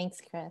 Thanks,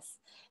 Chris.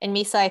 And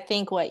Misa, I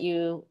think what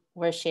you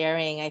were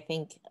sharing, I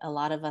think a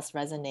lot of us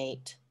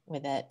resonate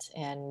with it.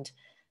 And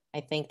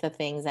I think the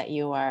things that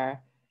you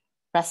are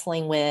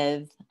wrestling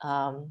with,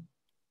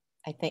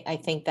 I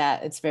think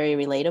that it's very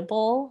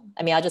relatable.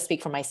 I mean, I'll just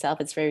speak for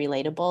myself. It's very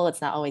relatable.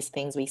 It's not always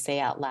things we say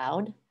out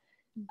loud,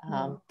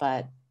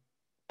 but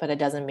it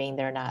doesn't mean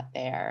they're not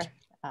there.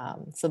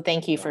 So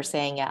thank you for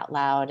saying out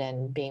loud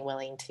and being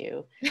willing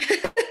to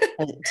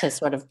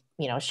sort of,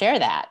 share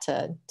that,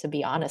 to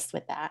be honest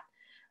with that.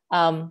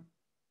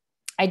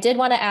 I did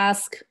want to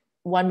ask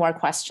one more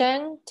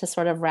question to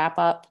sort of wrap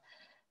up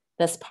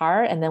this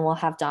part, and then we'll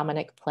have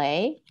Dominic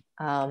play.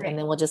 And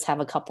then we'll just have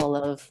a couple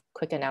of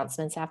quick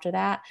announcements after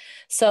that.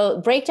 So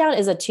Breakdown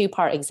is a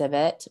 2-part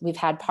exhibit. We've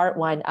had part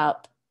 1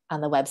 up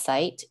on the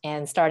website,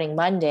 and starting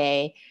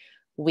Monday,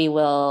 we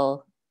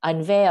will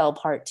unveil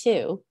part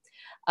 2.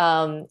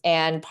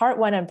 And part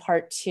 1 and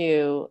part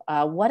 2,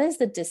 what is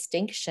the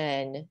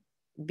distinction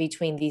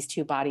between these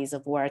 2 bodies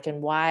of work,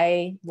 and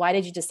why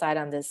did you decide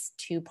on this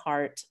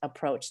 2-part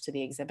approach to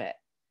the exhibit?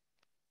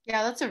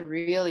 Yeah, that's a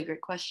really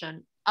good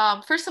question.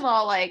 First of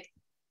all, like,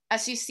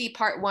 as you see,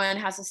 part 1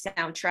 has a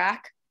soundtrack,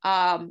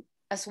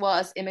 as well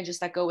as images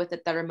that go with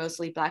it that are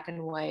mostly black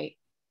and white,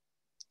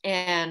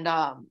 and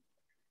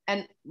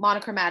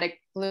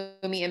monochromatic,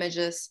 gloomy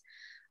images.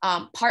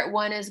 Part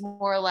 1 is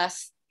more or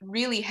less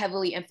really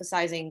heavily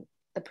emphasizing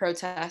the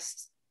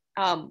protests,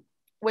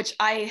 which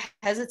I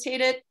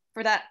hesitated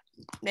for that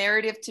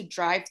narrative to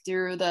drive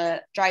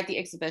the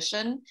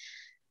exhibition,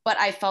 but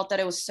I felt that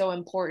it was so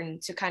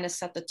important to kind of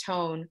set the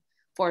tone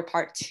for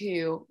part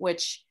 2,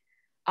 which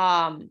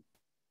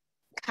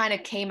kind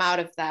of came out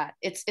of that.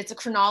 It's a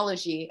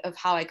chronology of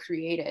how I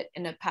created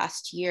in the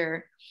past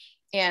year.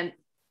 And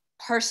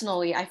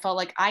personally, I felt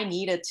like I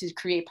needed to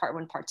create part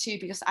 1, part 2,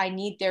 because I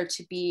need there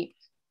to be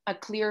a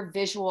clear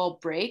visual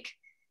break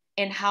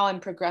in how I'm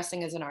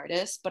progressing as an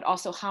artist, but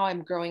also how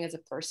I'm growing as a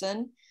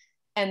person,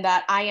 and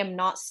that I am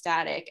not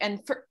static.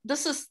 And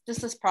this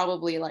is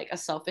probably like a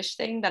selfish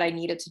thing that I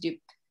needed to do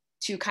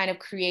to kind of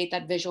create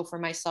that visual for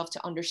myself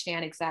to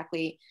understand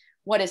exactly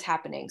what is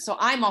happening. So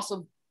I'm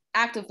also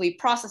actively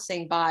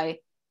processing by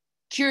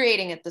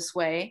curating it this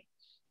way,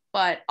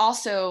 but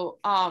also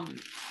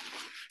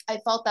I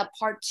felt that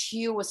part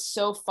 2 was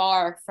so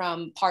far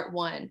from part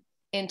 1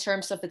 in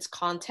terms of its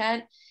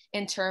content,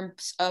 in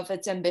terms of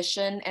its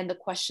ambition and the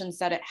questions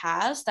that it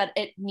has, that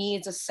it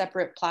needs a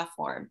separate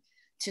platform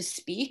to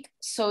speak.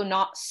 So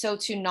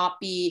to not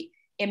be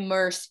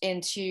immersed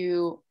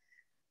into,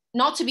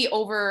 not to be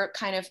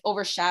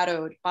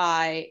overshadowed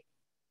by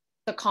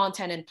the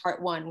content in part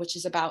 1, which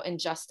is about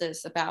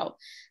injustice, about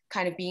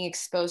kind of being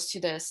exposed to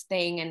this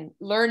thing and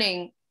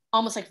learning,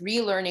 almost like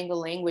relearning the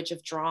language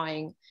of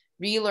drawing,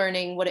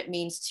 relearning what it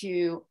means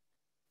to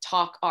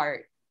talk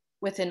art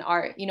within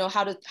art. You know,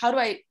 how do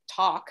I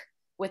talk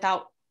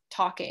without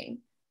talking?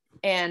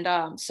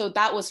 And so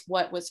that was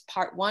what was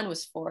part one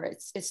was for.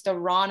 It's the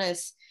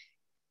rawness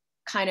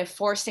kind of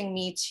forcing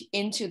me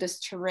into this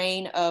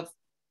terrain of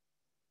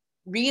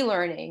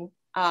relearning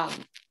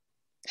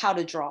how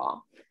to draw.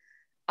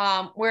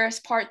 Whereas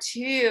part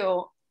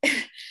two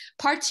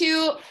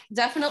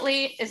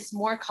definitely is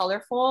more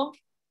colorful.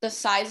 The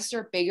sizes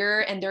are bigger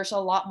and there's a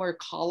lot more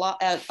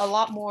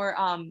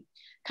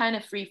kind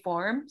of free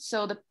form.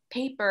 So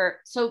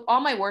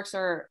all my works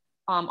are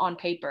on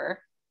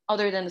paper,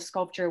 other than the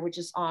sculpture, which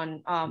is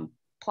on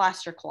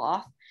plaster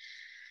cloth.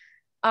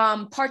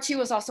 Part two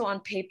was also on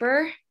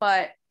paper,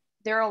 but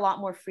they're a lot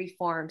more free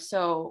form.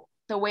 So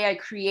the way I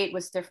create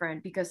was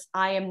different because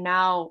I am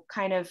now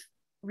kind of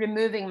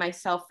removing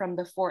myself from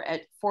the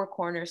four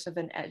corners of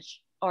an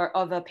edge or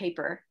of a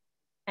paper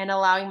and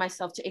allowing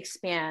myself to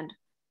expand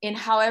in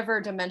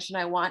however dimension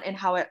I want and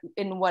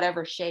in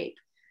whatever shape.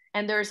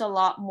 And there's a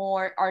lot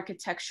more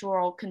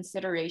architectural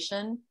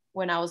consideration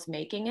when I was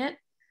making it,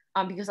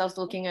 because I was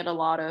looking at a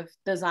lot of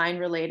design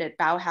related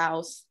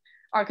Bauhaus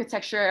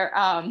architecture,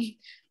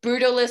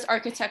 brutalist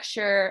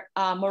architecture,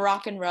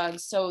 Moroccan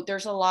rugs. So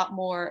there's a lot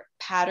more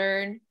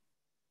pattern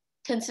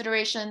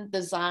consideration,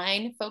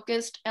 design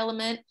focused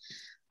element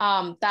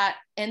that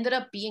ended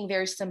up being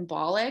very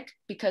symbolic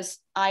because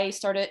I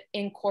started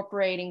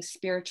incorporating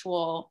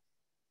spiritual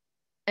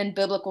and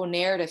biblical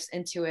narratives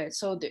into it.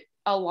 So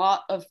a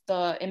lot of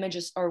the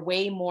images are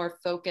way more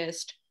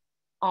focused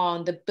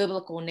on the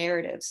biblical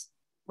narratives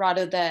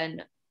rather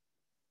than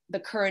the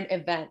current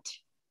event,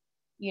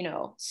 you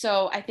know.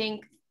 So I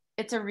think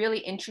it's a really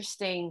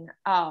interesting,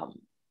 I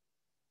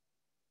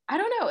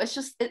don't know, it's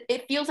just,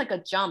 it feels like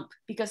a jump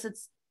because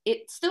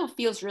it still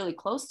feels really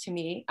close to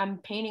me. I'm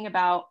painting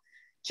about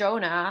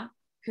Jonah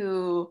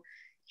who,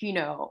 you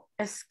know,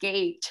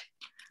 escaped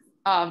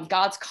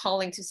God's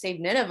calling to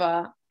save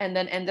Nineveh and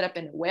then ended up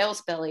in a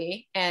whale's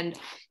belly. And,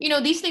 you know,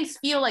 these things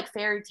feel like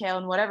fairy tale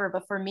and whatever,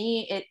 but for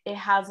me, it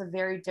has a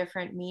very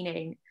different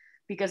meaning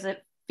because I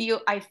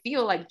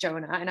feel like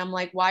Jonah and I'm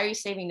like, why are you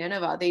saving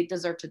Nineveh? They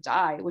deserve to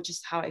die, which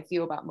is how I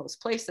feel about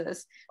most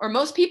places or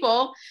most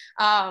people.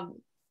 And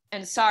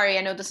sorry,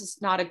 I know this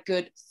is not a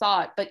good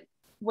thought, but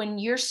when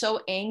you're so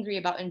angry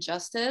about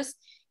injustice,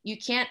 you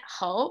can't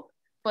help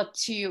but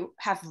to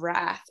have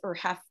wrath or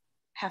have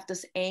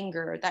this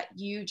anger that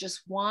you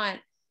just want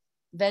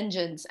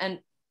vengeance. And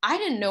I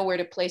didn't know where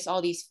to place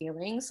all these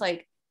feelings.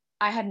 Like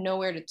I had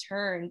nowhere to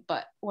turn,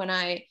 but when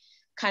I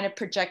kind of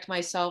project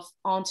myself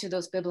onto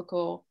those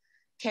biblical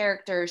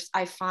characters,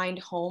 I find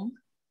home.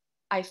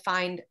 I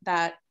find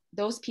that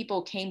those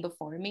people came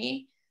before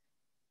me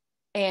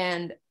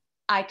and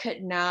I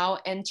could now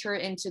enter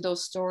into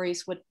those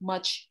stories with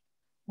much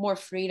more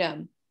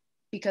freedom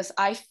because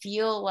I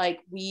feel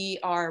like we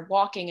are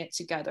walking it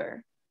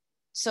together.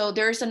 So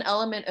there's an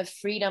element of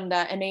freedom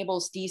that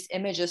enables these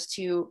images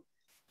to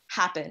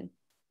happen.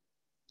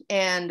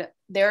 And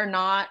they're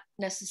not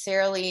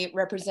necessarily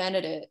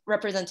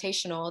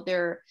representational.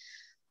 They're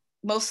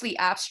mostly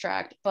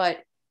abstract, but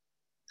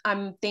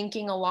I'm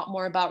thinking a lot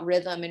more about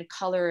rhythm and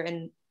color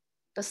and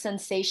the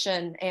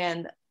sensation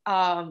and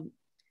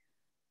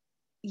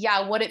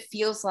what it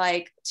feels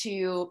like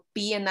to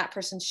be in that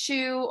person's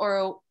shoe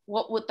or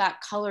what would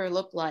that color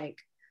look like.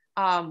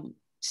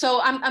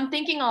 So I'm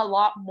thinking a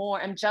lot more,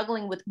 I'm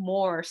juggling with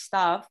more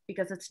stuff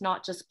because it's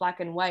not just black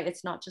and white.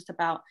 It's not just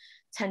about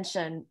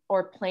tension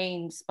or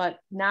planes, but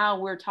now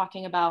we're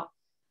talking about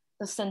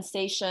the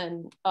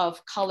sensation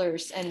of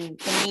colors and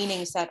the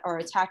meanings that are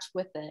attached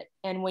with it.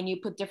 And when you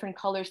put different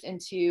colors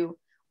into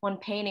one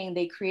painting,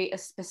 they create a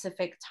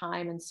specific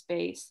time and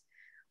space,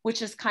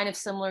 which is kind of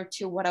similar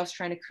to what I was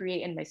trying to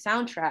create in my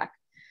soundtrack.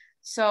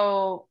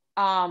 So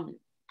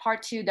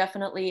part two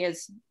definitely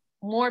is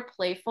more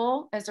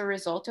playful as a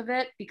result of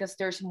it because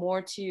there's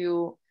more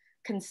to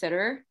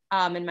consider,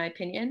 in my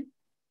opinion.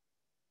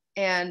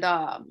 And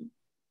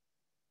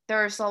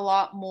there's a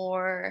lot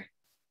more,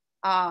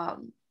 I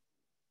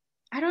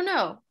don't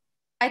know.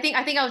 I think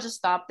I'll just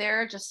stop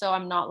there just so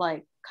I'm not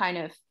like kind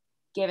of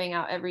giving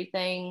out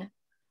everything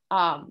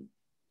and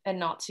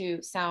not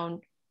to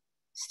sound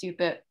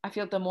stupid. I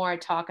feel the more I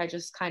talk, I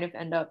just kind of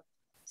end up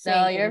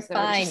saying no, you're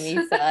fine,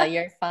 Misa.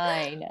 You're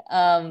fine.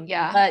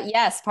 Yeah. But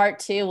yes, part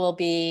two will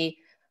be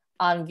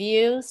on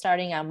view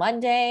starting on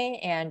Monday,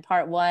 and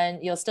part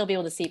one, you'll still be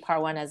able to see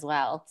part one as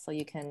well. So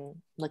you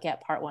can look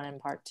at part one and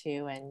part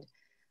two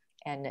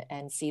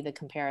and see the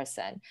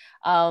comparison.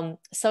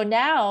 So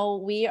now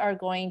we are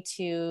going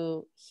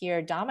to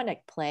hear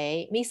Dominic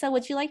play. Misa,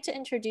 would you like to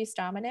introduce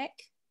Dominic?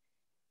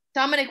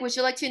 Dominic, would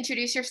you like to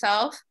introduce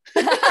yourself?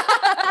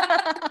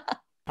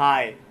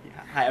 Hi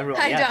everyone.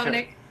 Hi, yeah,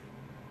 Dominic. Sure.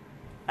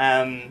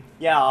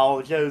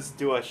 I'll just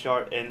do a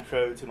short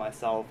intro to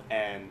myself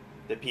and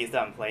the piece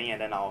that I'm playing,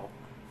 and then I'll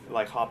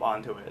like hop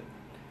onto it.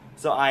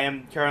 So I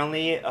am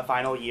currently a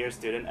final year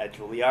student at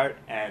Juilliard,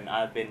 and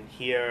I've been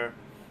here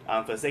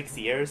for 6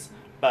 years.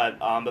 But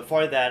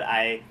before that,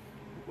 I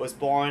was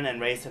born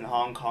and raised in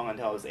Hong Kong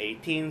until I was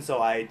 18,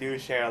 so I do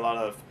share a lot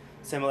of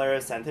similar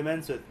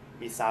sentiments with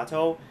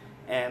Misato,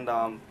 and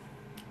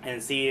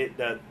see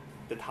the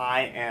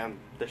tie and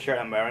the shirt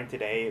I'm wearing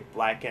today,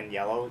 black and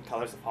yellow,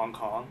 colors of Hong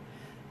Kong,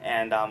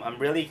 and I'm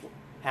really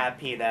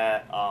happy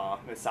that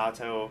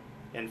Misato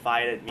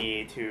invited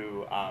me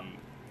to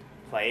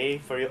play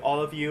for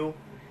all of you.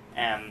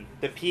 And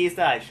the piece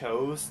that I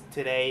chose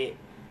today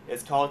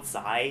is called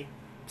Psy,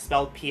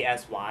 spelled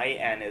Psy,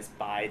 and is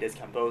by this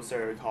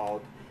composer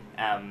called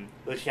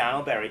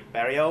Luciano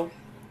Berio.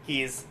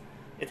 He's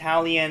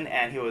Italian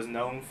and he was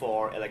known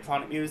for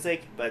electronic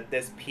music, but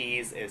this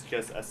piece is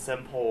just a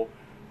simple,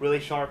 really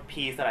short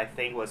piece that I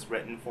think was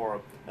written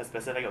for a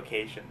specific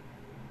occasion.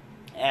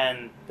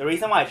 And the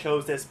reason why I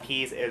chose this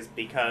piece is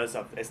because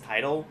of its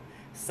title,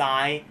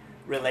 Psy,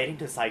 relating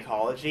to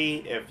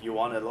psychology, if you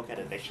want to look at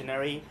a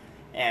dictionary.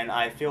 And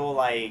I feel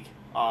like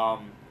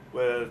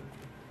with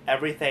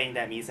everything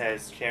that Misa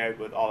has shared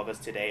with all of us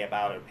today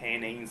about her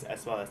paintings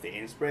as well as the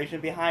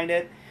inspiration behind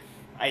it,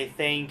 I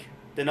think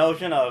the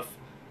notion of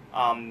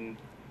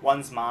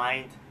one's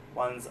mind,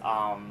 one's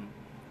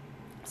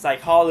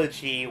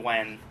psychology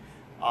when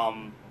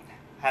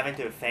having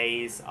to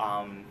face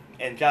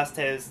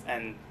injustice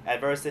and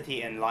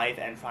adversity in life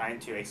and trying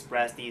to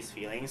express these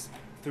feelings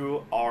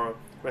through our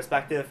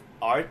respective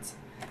art,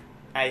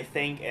 I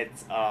think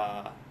it's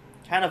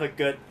kind of a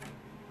good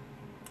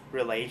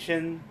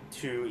relation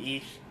to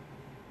each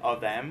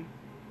of them.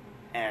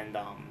 And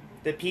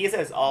the piece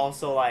is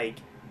also like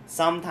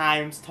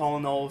sometimes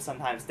tonal,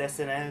 sometimes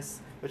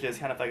dissonance, which is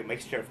kind of like a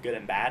mixture of good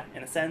and bad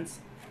in a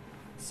sense.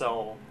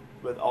 So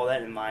with all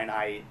that in mind,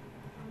 I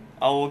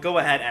will go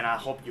ahead and I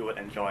hope you would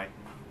enjoy.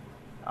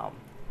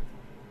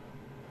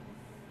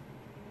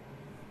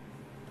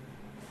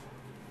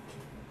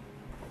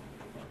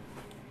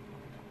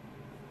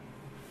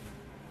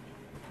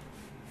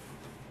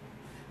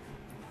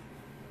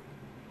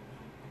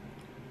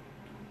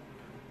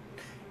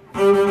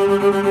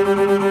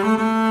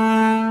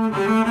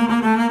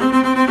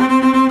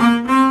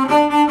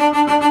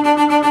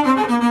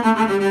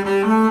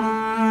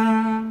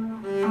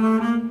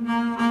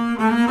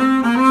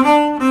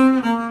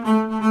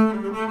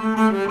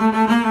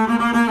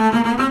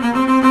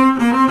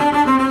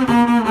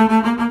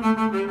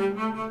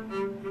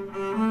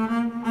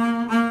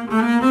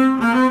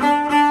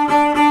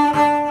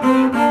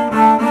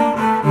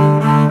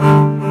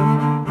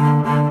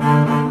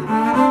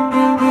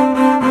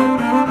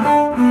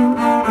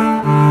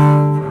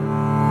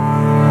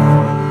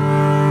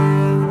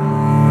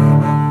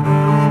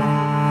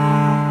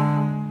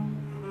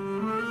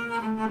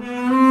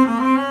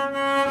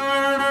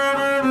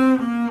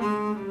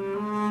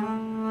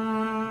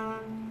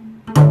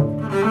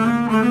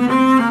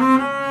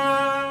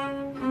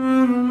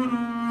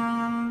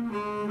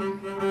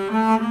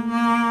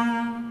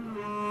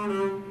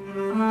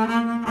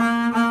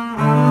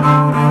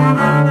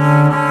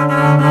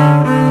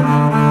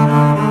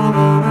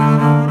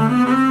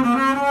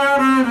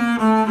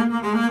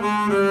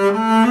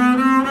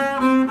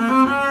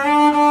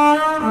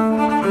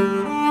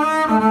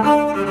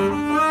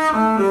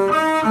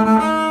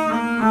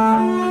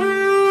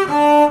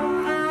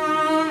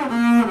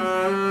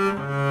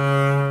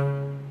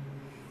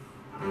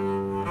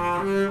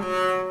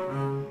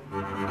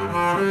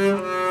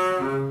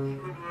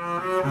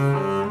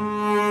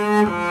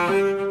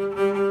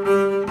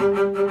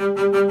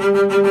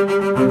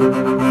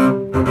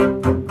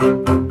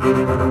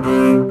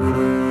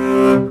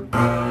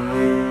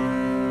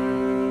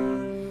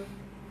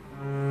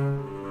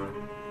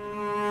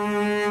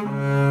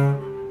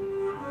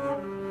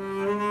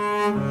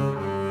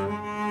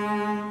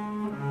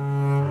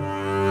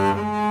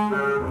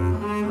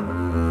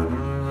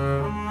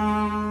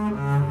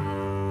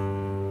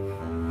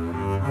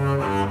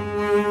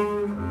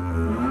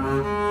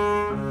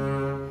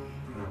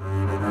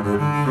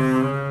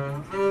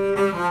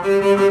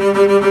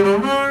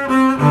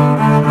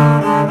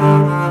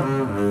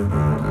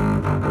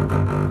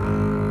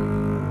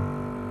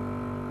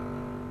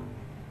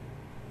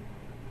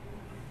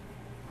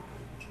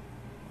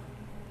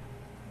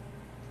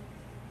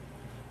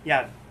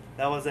 Yeah,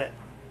 that was it.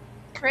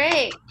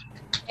 Great.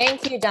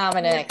 Thank you,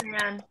 Dominic.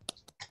 Man.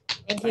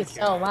 Thank you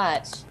so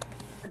much.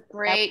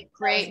 Great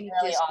Really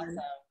musician. awesome.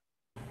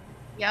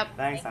 Yep.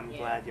 Thanks. I'm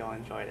glad y'all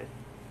enjoyed it.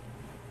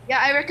 Yeah,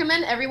 I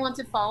recommend everyone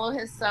to follow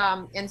his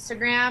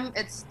Instagram.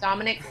 It's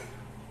Dominic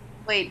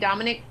plays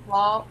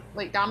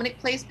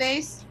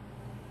bass.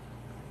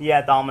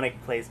 Yeah,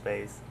 Dominic plays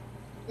bass.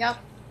 Yep.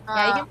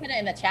 Yeah, you can put it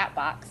in the chat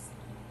box.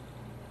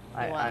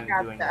 I'm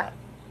doing that.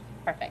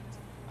 Perfect.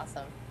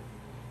 Awesome.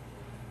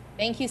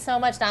 Thank you so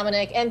much,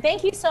 Dominic. And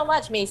thank you so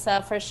much,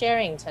 Misa, for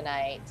sharing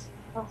tonight.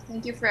 Oh,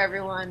 thank you for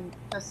everyone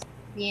just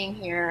being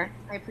here.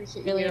 I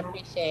appreciate Really you.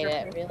 appreciate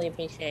it. Really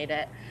appreciate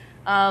it.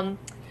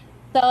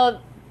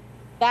 So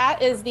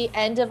that is the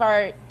end of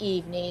our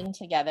evening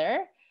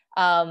together.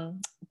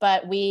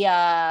 But we,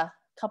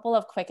 couple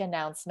of quick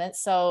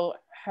announcements. So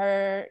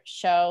her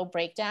show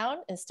Breakdown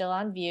is still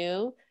on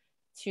view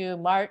to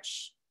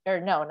March, or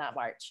no, not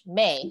March,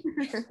 May.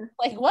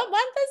 Like what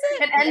month is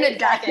it? It ended,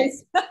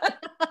 guys.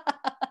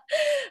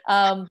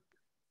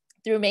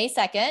 through May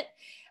 2nd.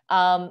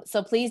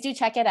 So please do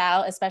check it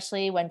out,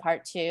 especially when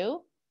part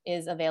 2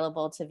 is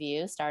available to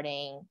view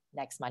starting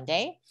next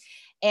Monday.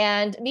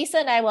 And Misa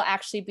and I will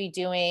actually be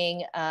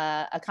doing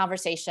a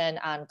conversation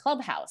on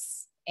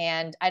Clubhouse.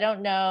 And I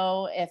don't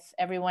know if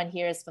everyone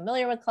here is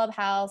familiar with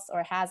Clubhouse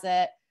or has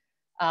it,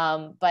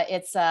 but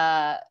it's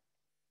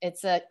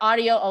an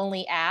audio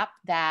only app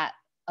that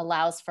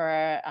allows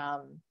for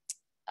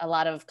a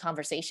lot of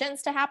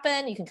conversations to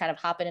happen. You can kind of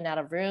hop in and out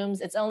of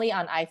rooms. It's only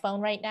on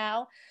iPhone right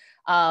now.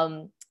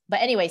 But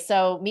anyway,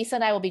 so Misa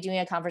and I will be doing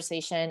a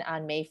conversation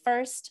on May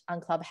 1st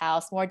on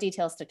Clubhouse. More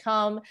details to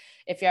come.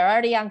 If you're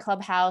already on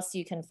Clubhouse,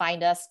 you can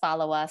find us,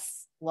 follow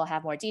us. We'll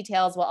have more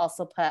details. We'll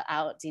also put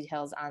out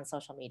details on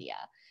social media.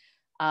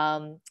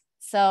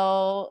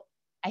 So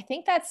I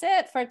think that's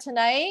it for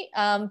tonight.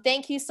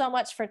 Thank you so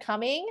much for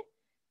coming.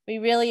 We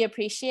really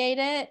appreciate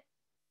it.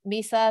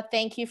 Misa,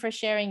 thank you for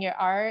sharing your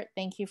art.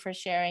 Thank you for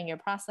sharing your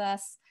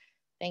process.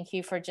 Thank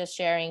you for just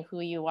sharing who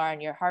you are and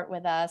your heart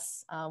with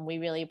us. We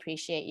really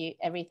appreciate you,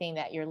 everything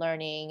that you're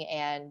learning,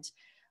 and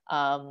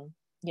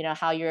you know,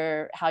 how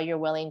you're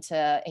willing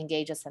to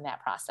engage us in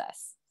that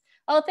process.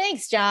 Oh,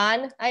 thanks,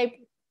 John.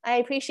 I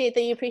appreciate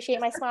that you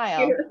appreciate my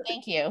smile.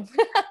 Thank you.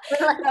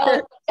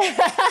 So,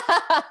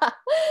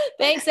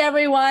 thanks,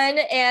 everyone,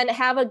 and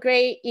have a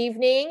great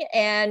evening.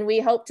 And we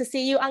hope to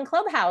see you on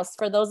Clubhouse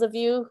for those of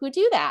you who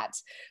do that.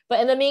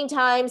 But in the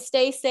meantime,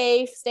 stay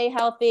safe, stay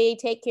healthy,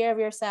 take care of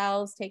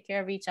yourselves, take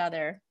care of each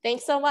other.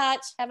 Thanks so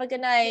much. Have a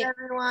good night.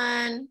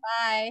 Everyone.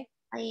 Bye.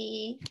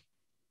 Bye.